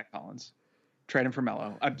 Right, Zach Collins. Trade him for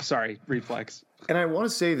Melo. I'm sorry, reflex. And I want to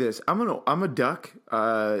say this. I'm a Duck.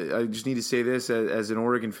 I just need to say this as an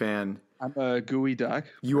Oregon fan. I'm a gooey Duck.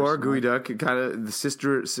 You are a gooey Duck. Kind of the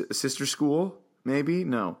sister school, maybe?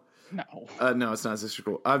 No. No. No, it's not sister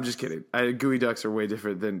school. I'm just kidding. Gooey Ducks are way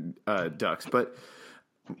different than Ducks. But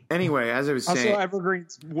Anyway, as I was Also, saying,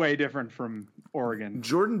 Evergreen's way different from Oregon.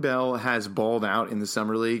 Jordan Bell has balled out in the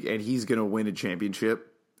summer league, and he's going to win a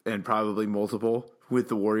championship and probably multiple with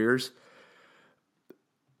the Warriors.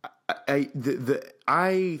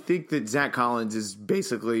 I think that Zach Collins is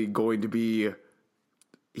basically going to be.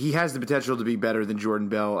 He has the potential to be better than Jordan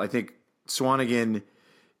Bell. I think Swanigan,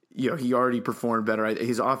 he already performed better.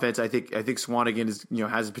 His offense, I think Swanigan is,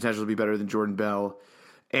 has the potential to be better than Jordan Bell.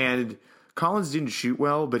 And Collins didn't shoot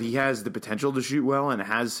well, but he has the potential to shoot well and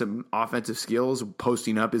has some offensive skills.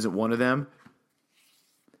 Posting up isn't one of them.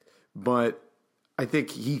 But I think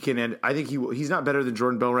he can. And I think he's not better than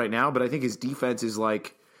Jordan Bell right now. But I think his defense is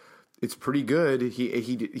it's pretty good.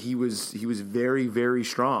 He was very, very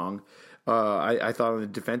strong. I thought on the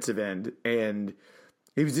defensive end, and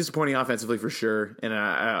he was disappointing offensively for sure. And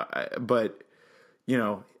but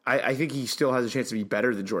I think he still has a chance to be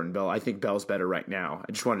better than Jordan Bell. I think Bell's better right now.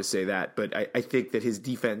 I just wanted to say that, but I think that his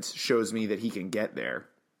defense shows me that he can get there.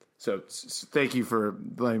 So thank you for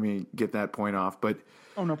letting me get that point off. But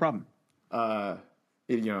no problem.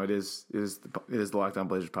 It is the Locked On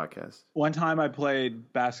Blazers podcast. One time I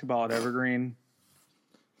played basketball at Evergreen,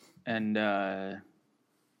 and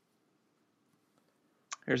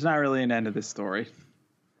there's not really an end to this story.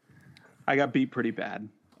 I got beat pretty bad.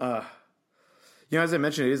 As I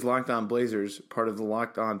mentioned, it is Locked On Blazers, part of the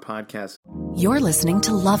Locked On podcast. You're listening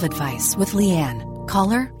to Love Advice with Leanne.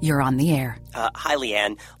 Caller, you're on the air. Hi,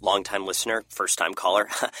 Leanne. Longtime listener, first-time caller.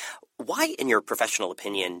 Why, in your professional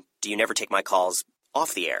opinion, do you never take my calls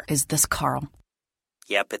off the air? Is this Carl?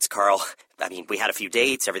 Yep, it's Carl. I mean, we had a few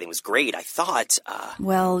dates. Everything was great. I thought,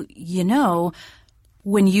 Well,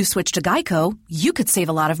 when you switch to Geico, you could save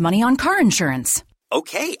a lot of money on car insurance.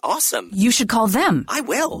 Okay, awesome. You should call them. I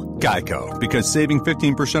will. Geico, because saving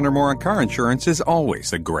 15% or more on car insurance is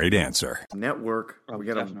always a great answer. Network. We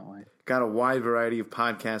got Definitely. got a wide variety of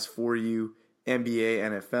podcasts for you. NBA,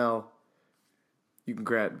 NFL. You can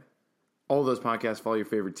grab all those podcasts, follow your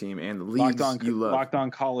favorite team and the leagues you love. Locked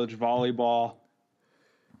On College Volleyball,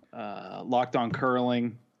 Locked On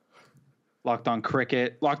Curling, Locked On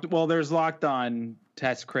Cricket. There's Locked On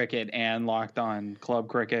Test Cricket and Locked On Club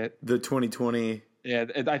Cricket. The 2020. Yeah,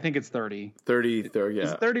 I think it's 30. 30, yeah.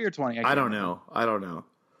 Is it 30 or 20? I don't know.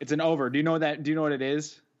 It's an over. Do you know that? Do you know what it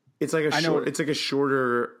is? It's like it's like a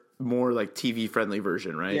shorter, more like TV friendly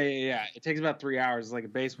version, right? Yeah. It takes about 3 hours. It's like a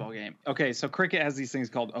baseball game. Okay, so cricket has these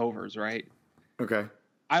things called overs, right? Okay.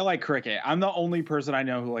 I like cricket. I'm the only person I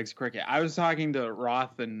know who likes cricket. I was talking to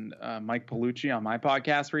Roth and Mike Palucci on my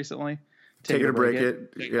podcast recently. Take it or break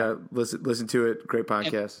it. Yeah, listen to it. Great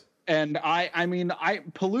podcast. And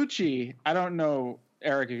Palucci, I don't know,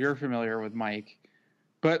 Eric, if you're familiar with Mike,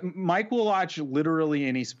 but Mike will watch literally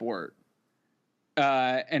any sport.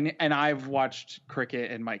 And I've watched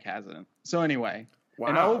cricket and Mike hasn't. So anyway, wow.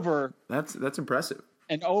 An over. That's impressive.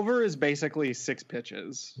 An over is basically 6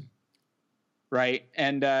 pitches. Right.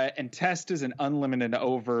 And test is an unlimited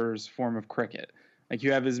overs form of cricket. Like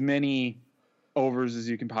you have as many overs as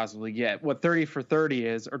you can possibly get. What 30 for 30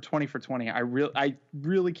 is, or 20 for 20, I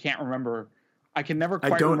really can't remember. I can never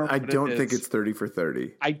quite remember. I don't think it's 30 for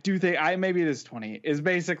 30. I do think maybe it is 20. Is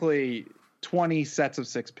basically 20 sets of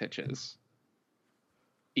 6 pitches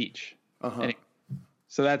each. Uh-huh.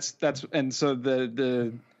 So that's and so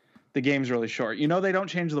the game's really short. They don't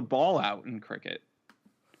change the ball out in cricket.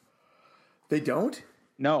 They don't?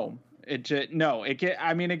 No. It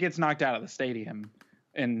gets knocked out of the stadium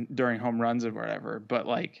and during home runs or whatever, but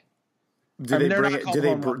like do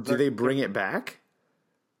they bring it back?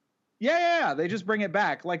 Yeah, they just bring it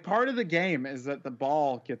back. Like part of the game is that the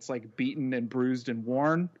ball gets like beaten and bruised and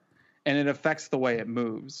worn, and it affects the way it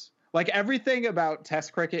moves. Like everything about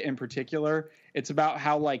test cricket in particular, it's about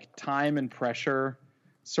how like time and pressure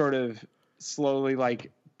sort of slowly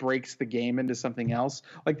like breaks the game into something else.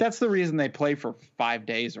 Like that's the reason they play for 5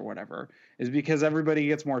 days or whatever, is because everybody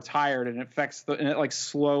gets more tired and it like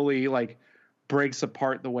slowly like breaks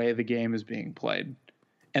apart the way the game is being played.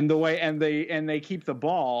 And they keep the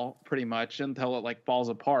ball pretty much until it like falls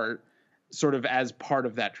apart, sort of as part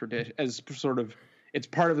of that tradition, as sort of it's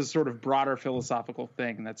part of a sort of broader philosophical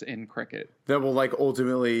thing that's in cricket that will like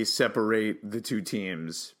ultimately separate the two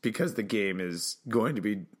teams because the game is going to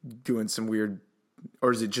be doing some weird.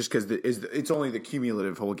 Or is it just because it's only the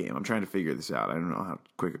cumulative whole game? I'm trying to figure this out. I don't know how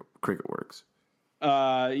cricket works.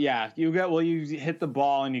 You hit the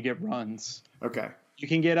ball and you get runs. Okay. You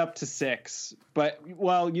can get up to 6, but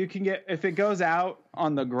you can get, if it goes out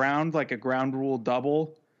on the ground, like a ground rule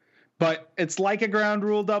double, but it's like a ground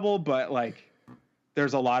rule double, but like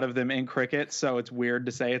there's a lot of them in cricket. So it's weird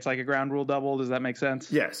to say it's like a ground rule double. Does that make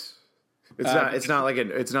sense? Yes. It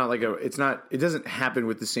doesn't happen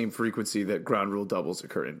with the same frequency that ground rule doubles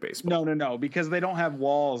occur in baseball. No, because they don't have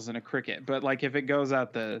walls in a cricket. But like if it goes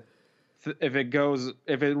out if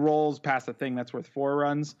it rolls past the thing, that's worth 4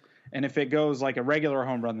 runs. And if it goes like a regular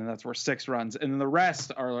home run, then that's worth 6 runs. And then the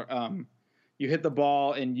rest are, you hit the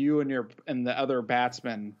ball and you and the other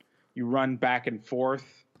batsman, you run back and forth.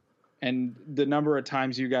 And the number of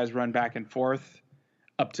times you guys run back and forth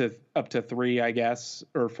up to 3, I guess,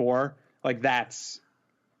 or 4, like that's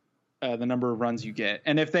the number of runs you get.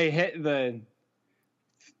 And if they hit the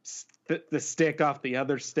stick off the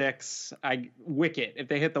other sticks, wicket, if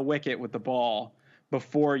they hit the wicket with the ball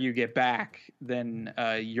before you get back, then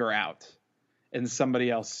you're out and somebody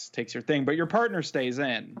else takes your thing, but your partner stays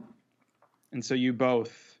in. And so you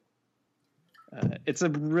both, it's a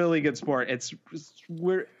really good sport. It's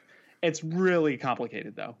really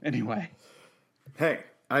complicated though. Anyway. Hey,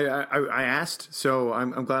 I asked, so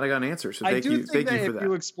I'm glad I got an answer. So thank you for that. If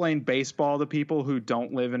you explain baseball to people who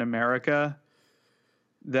don't live in America,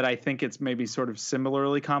 that I think it's maybe sort of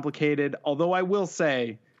similarly complicated. Although I will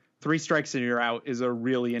say 3 strikes and you're out is a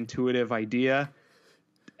really intuitive idea.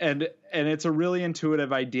 And it's a really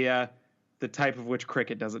intuitive idea, the type of which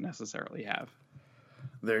cricket doesn't necessarily have.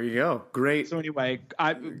 There you go. Great. So anyway,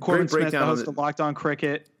 Corbin Smith, the host of Locked On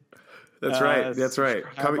Cricket. That's right. That's right.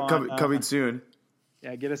 Coming soon.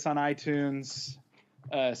 Yeah, get us on iTunes,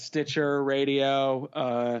 Stitcher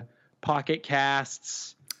Radio, Pocket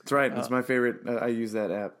Casts. That's right. It's my favorite. I use that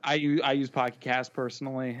app. I use Pocket Cast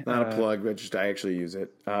personally. Not a plug, but just I actually use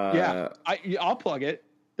it. I'll plug it.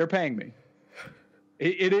 They're paying me.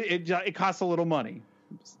 It costs a little money,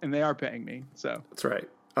 and they are paying me. So that's right.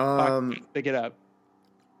 Pick it up.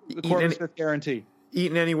 The Corbin Smith guarantee.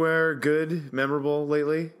 Eaten anywhere good, memorable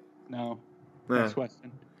lately? No. Next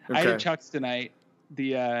question. Okay. I had Chuck's tonight.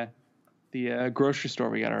 The grocery store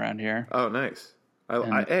we got around here. Oh, nice.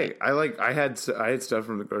 I had stuff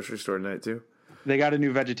from the grocery store tonight too. They got a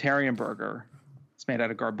new vegetarian burger. It's made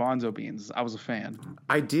out of garbanzo beans. I was a fan.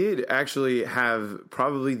 I did actually have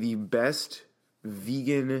probably the best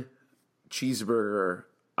vegan cheeseburger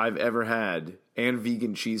I've ever had, and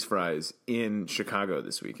vegan cheese fries in Chicago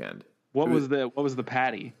this weekend. What was the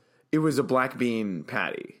patty? It was a black bean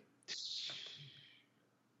patty.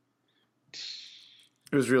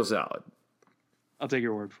 It was real solid. I'll take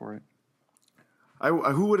your word for it.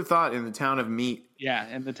 Who would have thought in the town of meat? Yeah,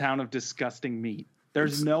 in the town of disgusting meat.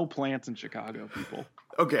 There's no plants in Chicago, people.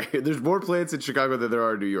 Okay, there's more plants in Chicago than there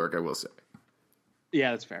are in New York, I will say.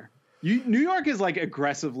 Yeah, that's fair. New York is like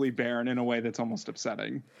aggressively barren in a way that's almost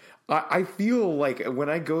upsetting. I feel like when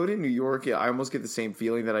I go to New York, I almost get the same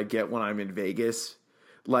feeling that I get when I'm in Vegas.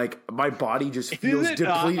 Like my body just feels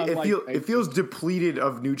depleted. It feels depleted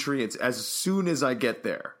of nutrients as soon as I get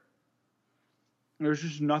there. There's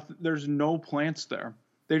just nothing. There's no plants there.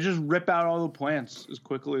 They just rip out all the plants as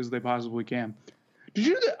quickly as they possibly can.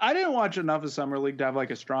 I didn't watch enough of Summer League to have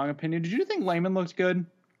like a strong opinion. Did you think Lehman looked good?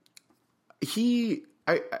 I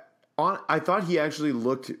thought he actually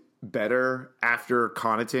looked better after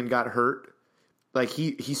Connaughton got hurt. Like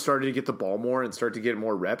he started to get the ball more and start to get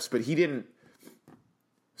more reps, but he didn't.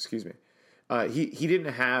 Excuse me. He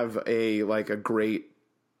didn't have he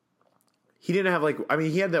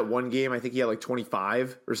had that one game, I think he had like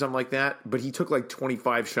 25 or something like that, but he took like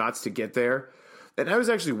 25 shots to get there. And I was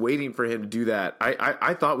actually waiting for him to do that.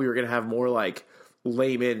 I thought we were going to have more like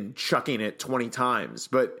Lehman chucking it 20 times,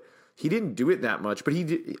 but he didn't do it that much. But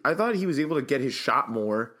I thought he was able to get his shot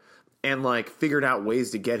more and like figured out ways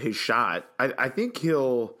to get his shot. I think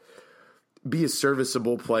he'll be a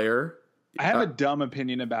serviceable player. I have a dumb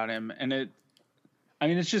opinion about him, and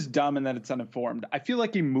it's just dumb in that it's uninformed. I feel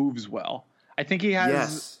like he moves well. I think he has.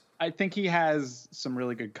 Yes. I think he has some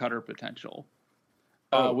really good cutter potential,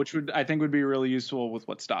 which I think would be really useful with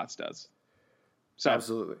what Stotts does. So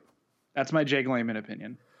absolutely, that's my Jake Lehman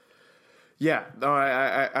opinion. Yeah, no,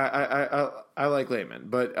 I like Lehman,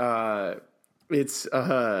 but it's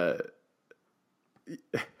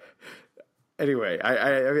anyway.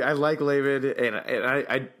 I like Lehman,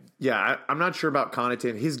 and I'm not sure about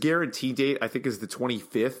Connaughton. His guarantee date, I think, is the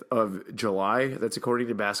 25th of July. That's according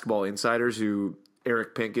to Basketball Insiders, who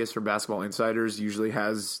Eric Pincus from Basketball Insiders usually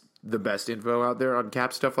has the best info out there on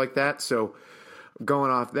cap stuff like that. So I'm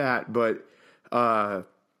going off that, but I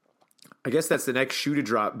guess that's the next shoe to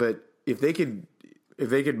drop. But if they could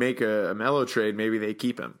make a Melo trade, maybe they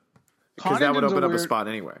keep him, because that would open up a spot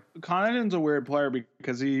anyway. Connaughton's a weird player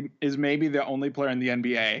because he is maybe the only player in the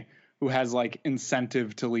NBA who has like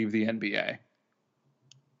incentive to leave the NBA.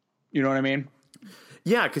 You know what I mean?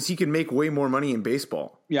 Yeah, because he can make way more money in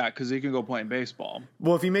baseball. Yeah, because he can go play in baseball.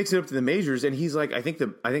 Well, if he makes it up to the majors, and he's like, I think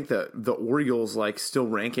the Orioles like still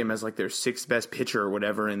rank him as like their 6th best pitcher or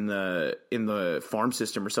whatever in the farm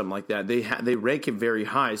system or something like that. They rank him very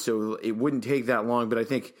high, so it wouldn't take that long. But I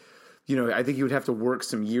think he would have to work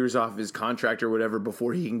some years off of his contract or whatever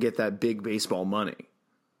before he can get that big baseball money.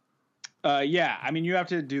 Yeah, I mean, you have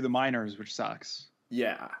to do the minors, which sucks.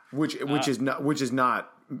 Yeah, which is not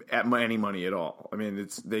at any money at all. I mean,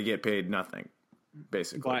 they get paid nothing,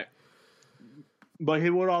 basically. But he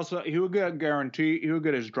would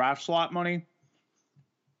get his draft slot money.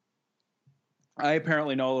 I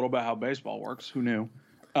apparently know a little bit how baseball works. Who knew?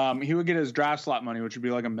 He would get his draft slot money, which would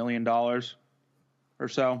be like $1 million or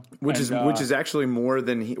so, which is actually more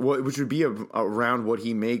than which would be around what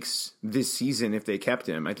he makes this season if they kept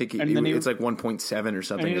him. I think it's like 1.7 or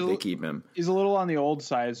something if they keep him. He's a little on the old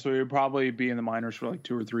side, so he'll probably be in the minors for like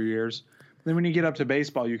 2 or 3 years. Then when you get up to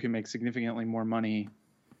baseball, you can make significantly more money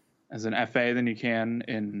as an FA than you can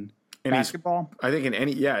in basketball. I think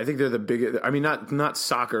I think they're the biggest. I mean, not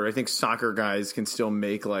soccer. I think soccer guys can still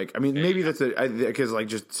make like. I mean, maybe that's because like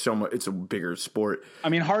just so much. It's a bigger sport. I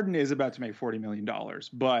mean, Harden is about to make $40 million,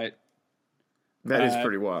 but that is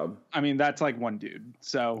pretty wild. I mean, that's like one dude.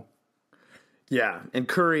 So yeah, and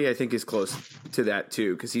Curry I think is close to that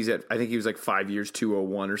too because I think he was like 5 years,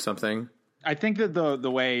 201 or something. I think that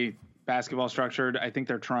the way basketball is structured, I think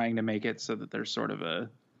they're trying to make it so that there's sort of a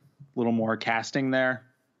little more casting there.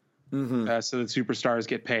 Mm-hmm. So that superstars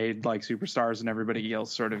get paid like superstars and everybody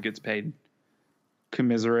else sort of gets paid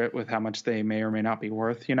commiserate with how much they may or may not be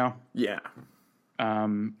worth, you know? Yeah.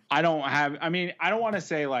 I don't want to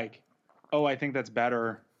say like, oh, I think that's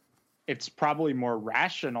better. It's probably more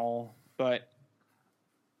rational, but,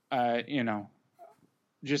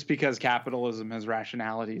 just because capitalism has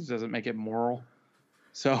rationalities doesn't make it moral.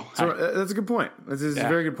 So that's a good point. That's a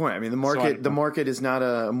very good point. I mean, the market is not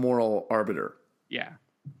a moral arbiter. Yeah.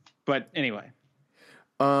 But anyway.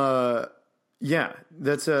 Yeah,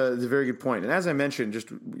 that's a very good point. And as I mentioned, just,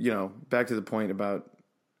 back to the point about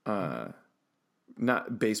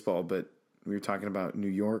not baseball, but we were talking about New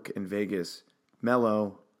York and Vegas.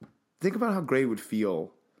 Melo, think about how great it would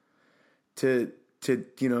feel to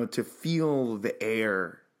feel the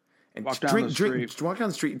air and walk down the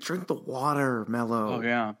street, drink the water, Melo. Oh,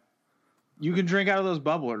 yeah. You can drink out of those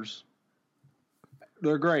bubblers.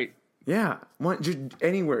 They're great. Yeah, just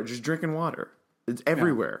anywhere, just drinking water. It's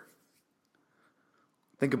everywhere. Yeah.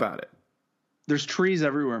 Think about it. There's trees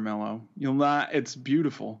everywhere, Melo. It's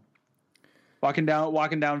beautiful. Walking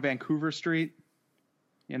down Vancouver Street,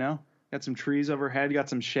 got some trees overhead, got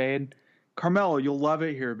some shade. Carmelo, you'll love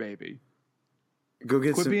it here, baby.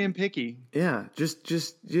 Quit being picky. Yeah, just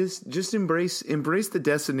embrace the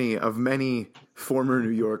destiny of many former New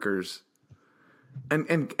Yorkers,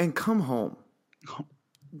 and come home.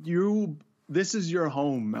 This is your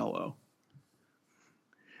home, Melo.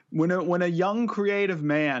 When a young creative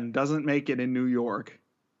man doesn't make it in New York,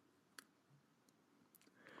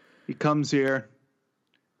 he comes here,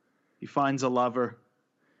 he finds a lover.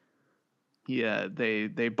 They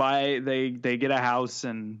get a house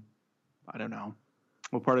in, I don't know,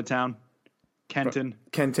 what part of town? Kenton,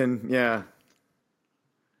 yeah.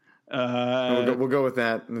 We'll go with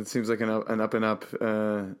that. It seems like an up and up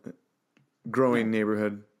growing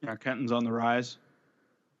neighborhood. Yeah, Kenton's on the rise,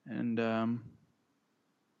 and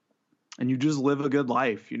you just live a good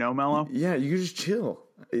life, Melo. Yeah, you just chill.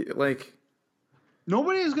 Like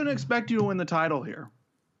nobody is going to expect you to win the title here.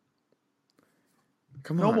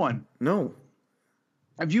 Come on, no one. No.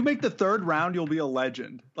 If you make the third round, you'll be a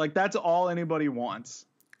legend. Like that's all anybody wants.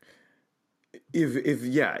 If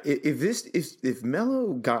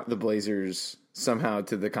Melo got the Blazers somehow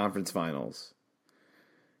to the conference finals,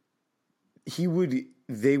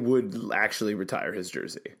 they would actually retire his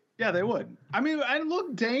jersey. Yeah, they would. I mean, and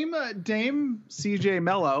look, Dame CJ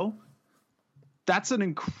Melo, that's an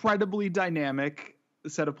incredibly dynamic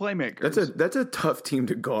set of playmakers. That's a tough team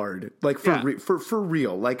to guard. Like for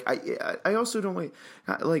real. Like I also don't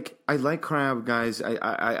like I like Crabbe, guys.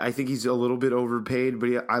 I think he's a little bit overpaid, but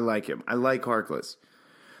I like him. I like Harkless.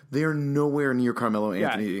 They are nowhere near Carmelo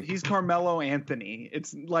Anthony. Yeah, he's Carmelo Anthony.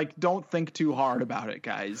 It's like, don't think too hard about it,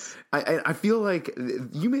 guys. I feel like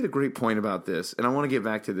you made a great point about this, and I want to get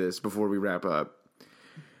back to this before we wrap up.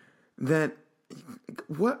 That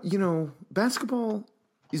basketball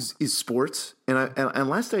is sports, and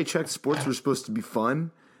last I checked, sports were supposed to be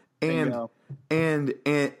fun, and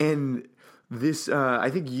this I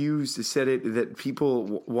think you said it that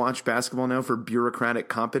people watch basketball now for bureaucratic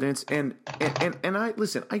competence, and I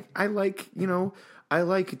listen. I like I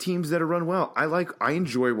like teams that are run well. I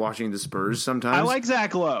enjoy watching the Spurs sometimes. I like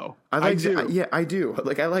Zach Lowe. I do. Yeah, I do.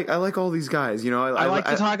 I like all these guys. You know, I like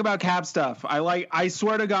to talk about cap stuff. I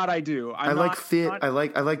swear to God, I do. I like fit. I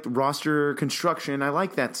like roster construction. I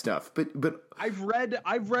like that stuff. But I've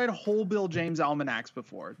read whole Bill James almanacs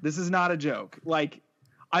before. This is not a joke. Like,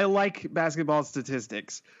 I like basketball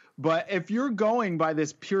statistics, but if you're going by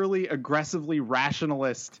this purely aggressively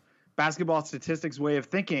rationalist basketball statistics way of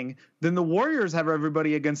thinking, then the Warriors have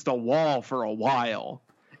everybody against a wall for a while.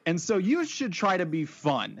 And so you should try to be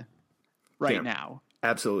fun now.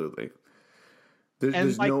 Absolutely.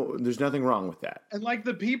 There's nothing wrong with that. And like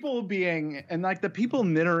the people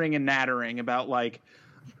nittering and nattering about like,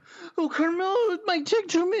 oh, Carmelo might take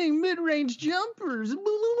too many mid-range jumpers.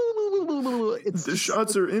 The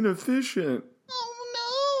shots are inefficient.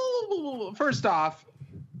 Oh no. First off,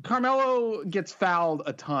 Carmelo gets fouled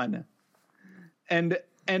a ton. And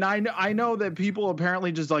I know that people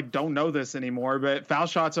apparently just like don't know this anymore, but foul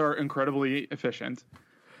shots are incredibly efficient.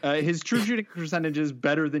 His true shooting percentage is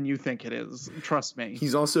better than you think it is. Trust me.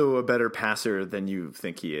 He's also a better passer than you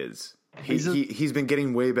think he is. He's been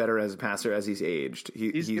getting way better as a passer as he's aged.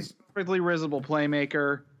 He's a perfectly risible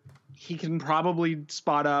playmaker. He can probably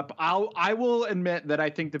spot up. I will admit that I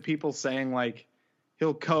think the people saying like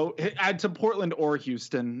he'll add to Portland or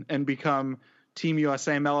Houston and become Team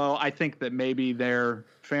USA Melo, I think that maybe they're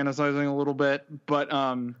fantasizing a little bit, but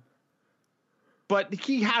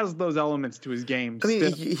he has those elements to his game. I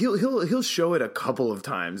mean, he'll show it a couple of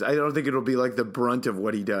times. I don't think it'll be like the brunt of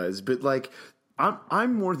what he does, but like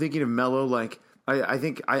I'm more thinking of Melo. Like I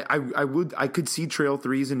think I could see trail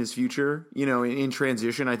threes in his future. You know, in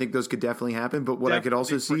transition, I think those could definitely happen. But what I could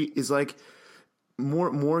also see is like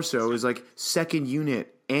more so is like second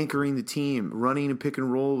unit anchoring the team, running a pick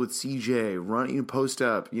and roll with CJ, running a post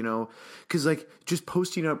up. You know, because like just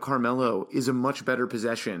posting up Carmelo is a much better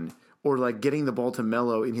possession. Or like getting the ball to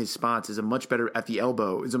Melo in his spots is a much better at the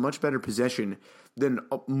elbow is a much better possession than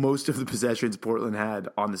most of the possessions Portland had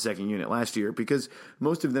on the second unit last year, because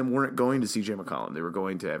most of them weren't going to CJ McCollum. They were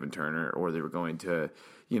going to Evan Turner, or they were going to,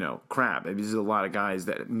 Crab. I mean, there's a lot of guys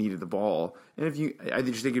that needed the ball. And I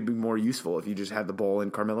just think it'd be more useful if you just had the ball in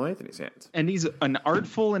Carmelo Anthony's hands. And he's an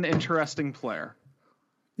artful and interesting player.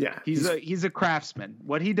 Yeah, he's a craftsman.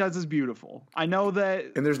 What he does is beautiful. I know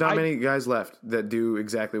that, and there's not many guys left that do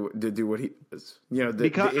exactly what he does. You know, the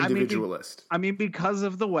individualist. I mean, because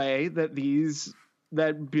of the way that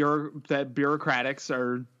that bureaucratics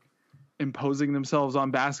are imposing themselves on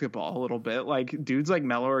basketball a little bit. Like dudes like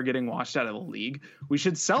Melo are getting washed out of the league. We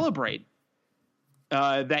should celebrate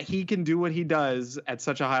that he can do what he does at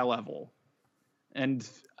such a high level, and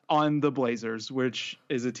on the Blazers, which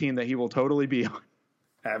is a team that he will totally be on.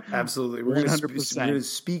 Absolutely. We're going to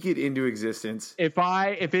speak it into existence. If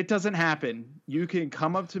it doesn't happen, you can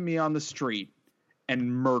come up to me on the street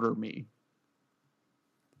and murder me.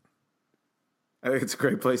 I think it's a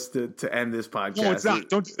great place to end this podcast. No, it's not.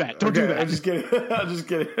 Don't do that. Don't do that. I'm just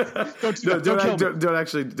kidding. Don't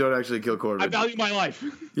actually kill Corbin. I value my life.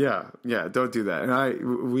 Yeah. Don't do that.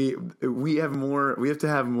 And we have to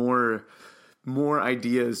have more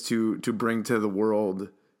ideas to bring to the world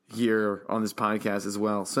here on this podcast as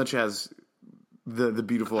well, such as the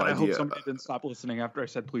beautiful idea. I hope somebody didn't stop listening after I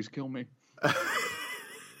said, please kill me. I'm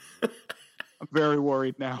very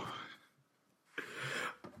worried now.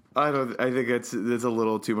 I think that's a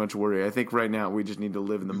little too much worry. I think right now we just need to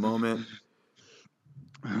live in the moment.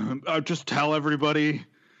 Just tell everybody,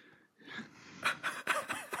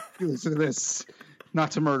 listen to this,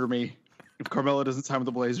 not to murder me if Carmelo doesn't sign with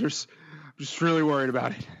the Blazers. Just really worried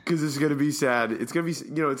about it, because it's going to be sad. It's going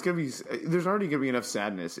to be. There's already going to be enough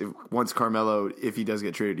sadness once Carmelo, if he does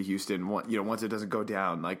get traded to Houston, once it doesn't go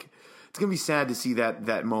down. Like, it's going to be sad to see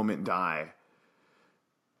that moment die.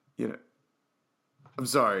 I'm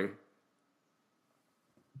sorry.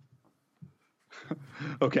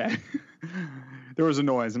 Okay, there was a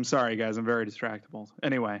noise. I'm sorry, guys. I'm very distractible.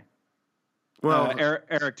 Anyway, well,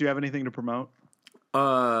 Eric, do you have anything to promote?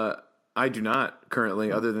 I do not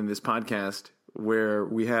currently, other than this podcast, where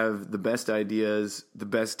we have the best ideas, the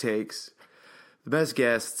best takes, the best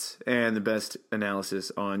guests, and the best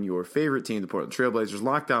analysis on your favorite team, the Portland Trail Blazers,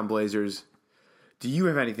 Locked On Blazers. Do you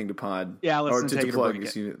have anything to pod? Yeah, let's take it or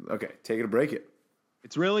break it. Okay, take it or break it.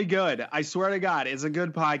 It's really good. I swear to God, it's a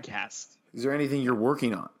good podcast. Is there anything you're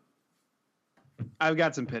working on? I've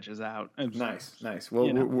got some pitches out. Nice.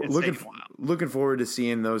 Well, we're looking forward to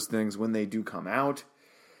seeing those things when they do come out.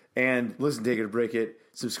 And listen, Take It or Break It.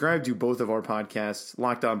 Subscribe to both of our podcasts,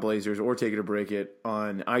 Locked On Blazers or Take It or Break It,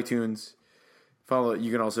 on iTunes.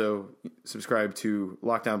 You can also subscribe to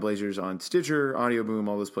Locked On Blazers on Stitcher, Audio Boom,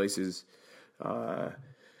 all those places.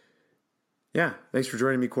 Yeah, thanks for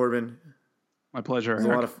joining me, Corbin. My pleasure. It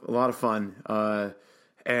was a lot of fun.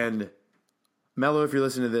 And Mello, if you're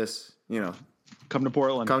listening to this, come to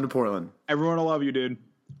Portland. Come to Portland. Everyone will love you, dude.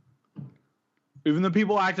 Even the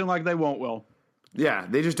people acting like they won't will. Yeah,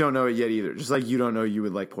 they just don't know it yet either. Just like you don't know you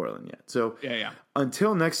would like Portland yet. So yeah.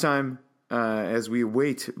 Until next time, as we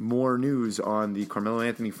await more news on the Carmelo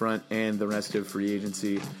Anthony front and the rest of free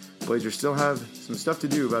agency, Blazers still have some stuff to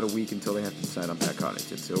do about a week until they have to decide on Pat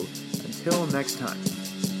Connaughton. So until next time.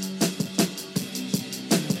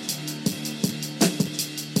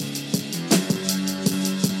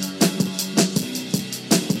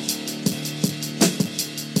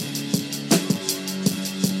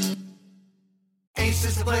 Ace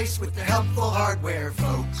is the place with the helpful hardware,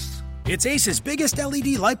 folks. It's Ace's biggest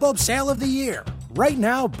LED light bulb sale of the year. Right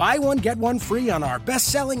now, buy one, get one free on our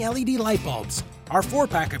best-selling LED light bulbs. Our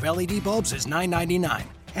 4-pack of LED bulbs is $9.99,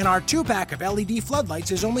 and our 2-pack of LED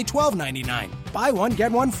floodlights is only $12.99. Buy one,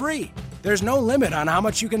 get one free. There's no limit on how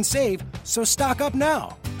much you can save, so stock up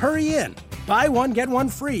now. Hurry in. Buy one, get one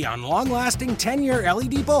free on long-lasting 10-year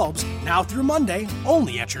LED bulbs now through Monday,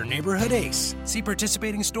 only at your neighborhood Ace. See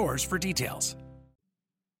participating stores for details.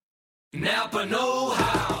 Napa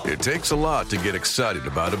know-how. It takes a lot to get excited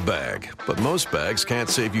about a bag, but most bags can't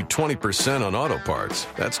save you 20% on auto parts.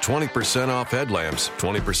 That's 20% off headlamps,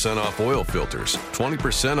 20% off oil filters,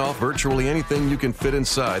 20% off virtually anything you can fit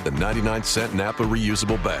inside the 99-cent Napa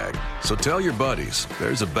reusable bag. So tell your buddies,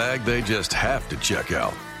 there's a bag they just have to check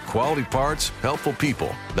out. Quality parts, helpful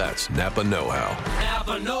people. That's Napa know-how.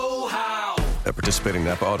 Napa know-how. At participating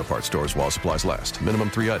Napa Auto Parts stores while supplies last.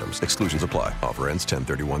 Minimum 3 items. Exclusions apply. Offer ends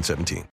 10/31/17.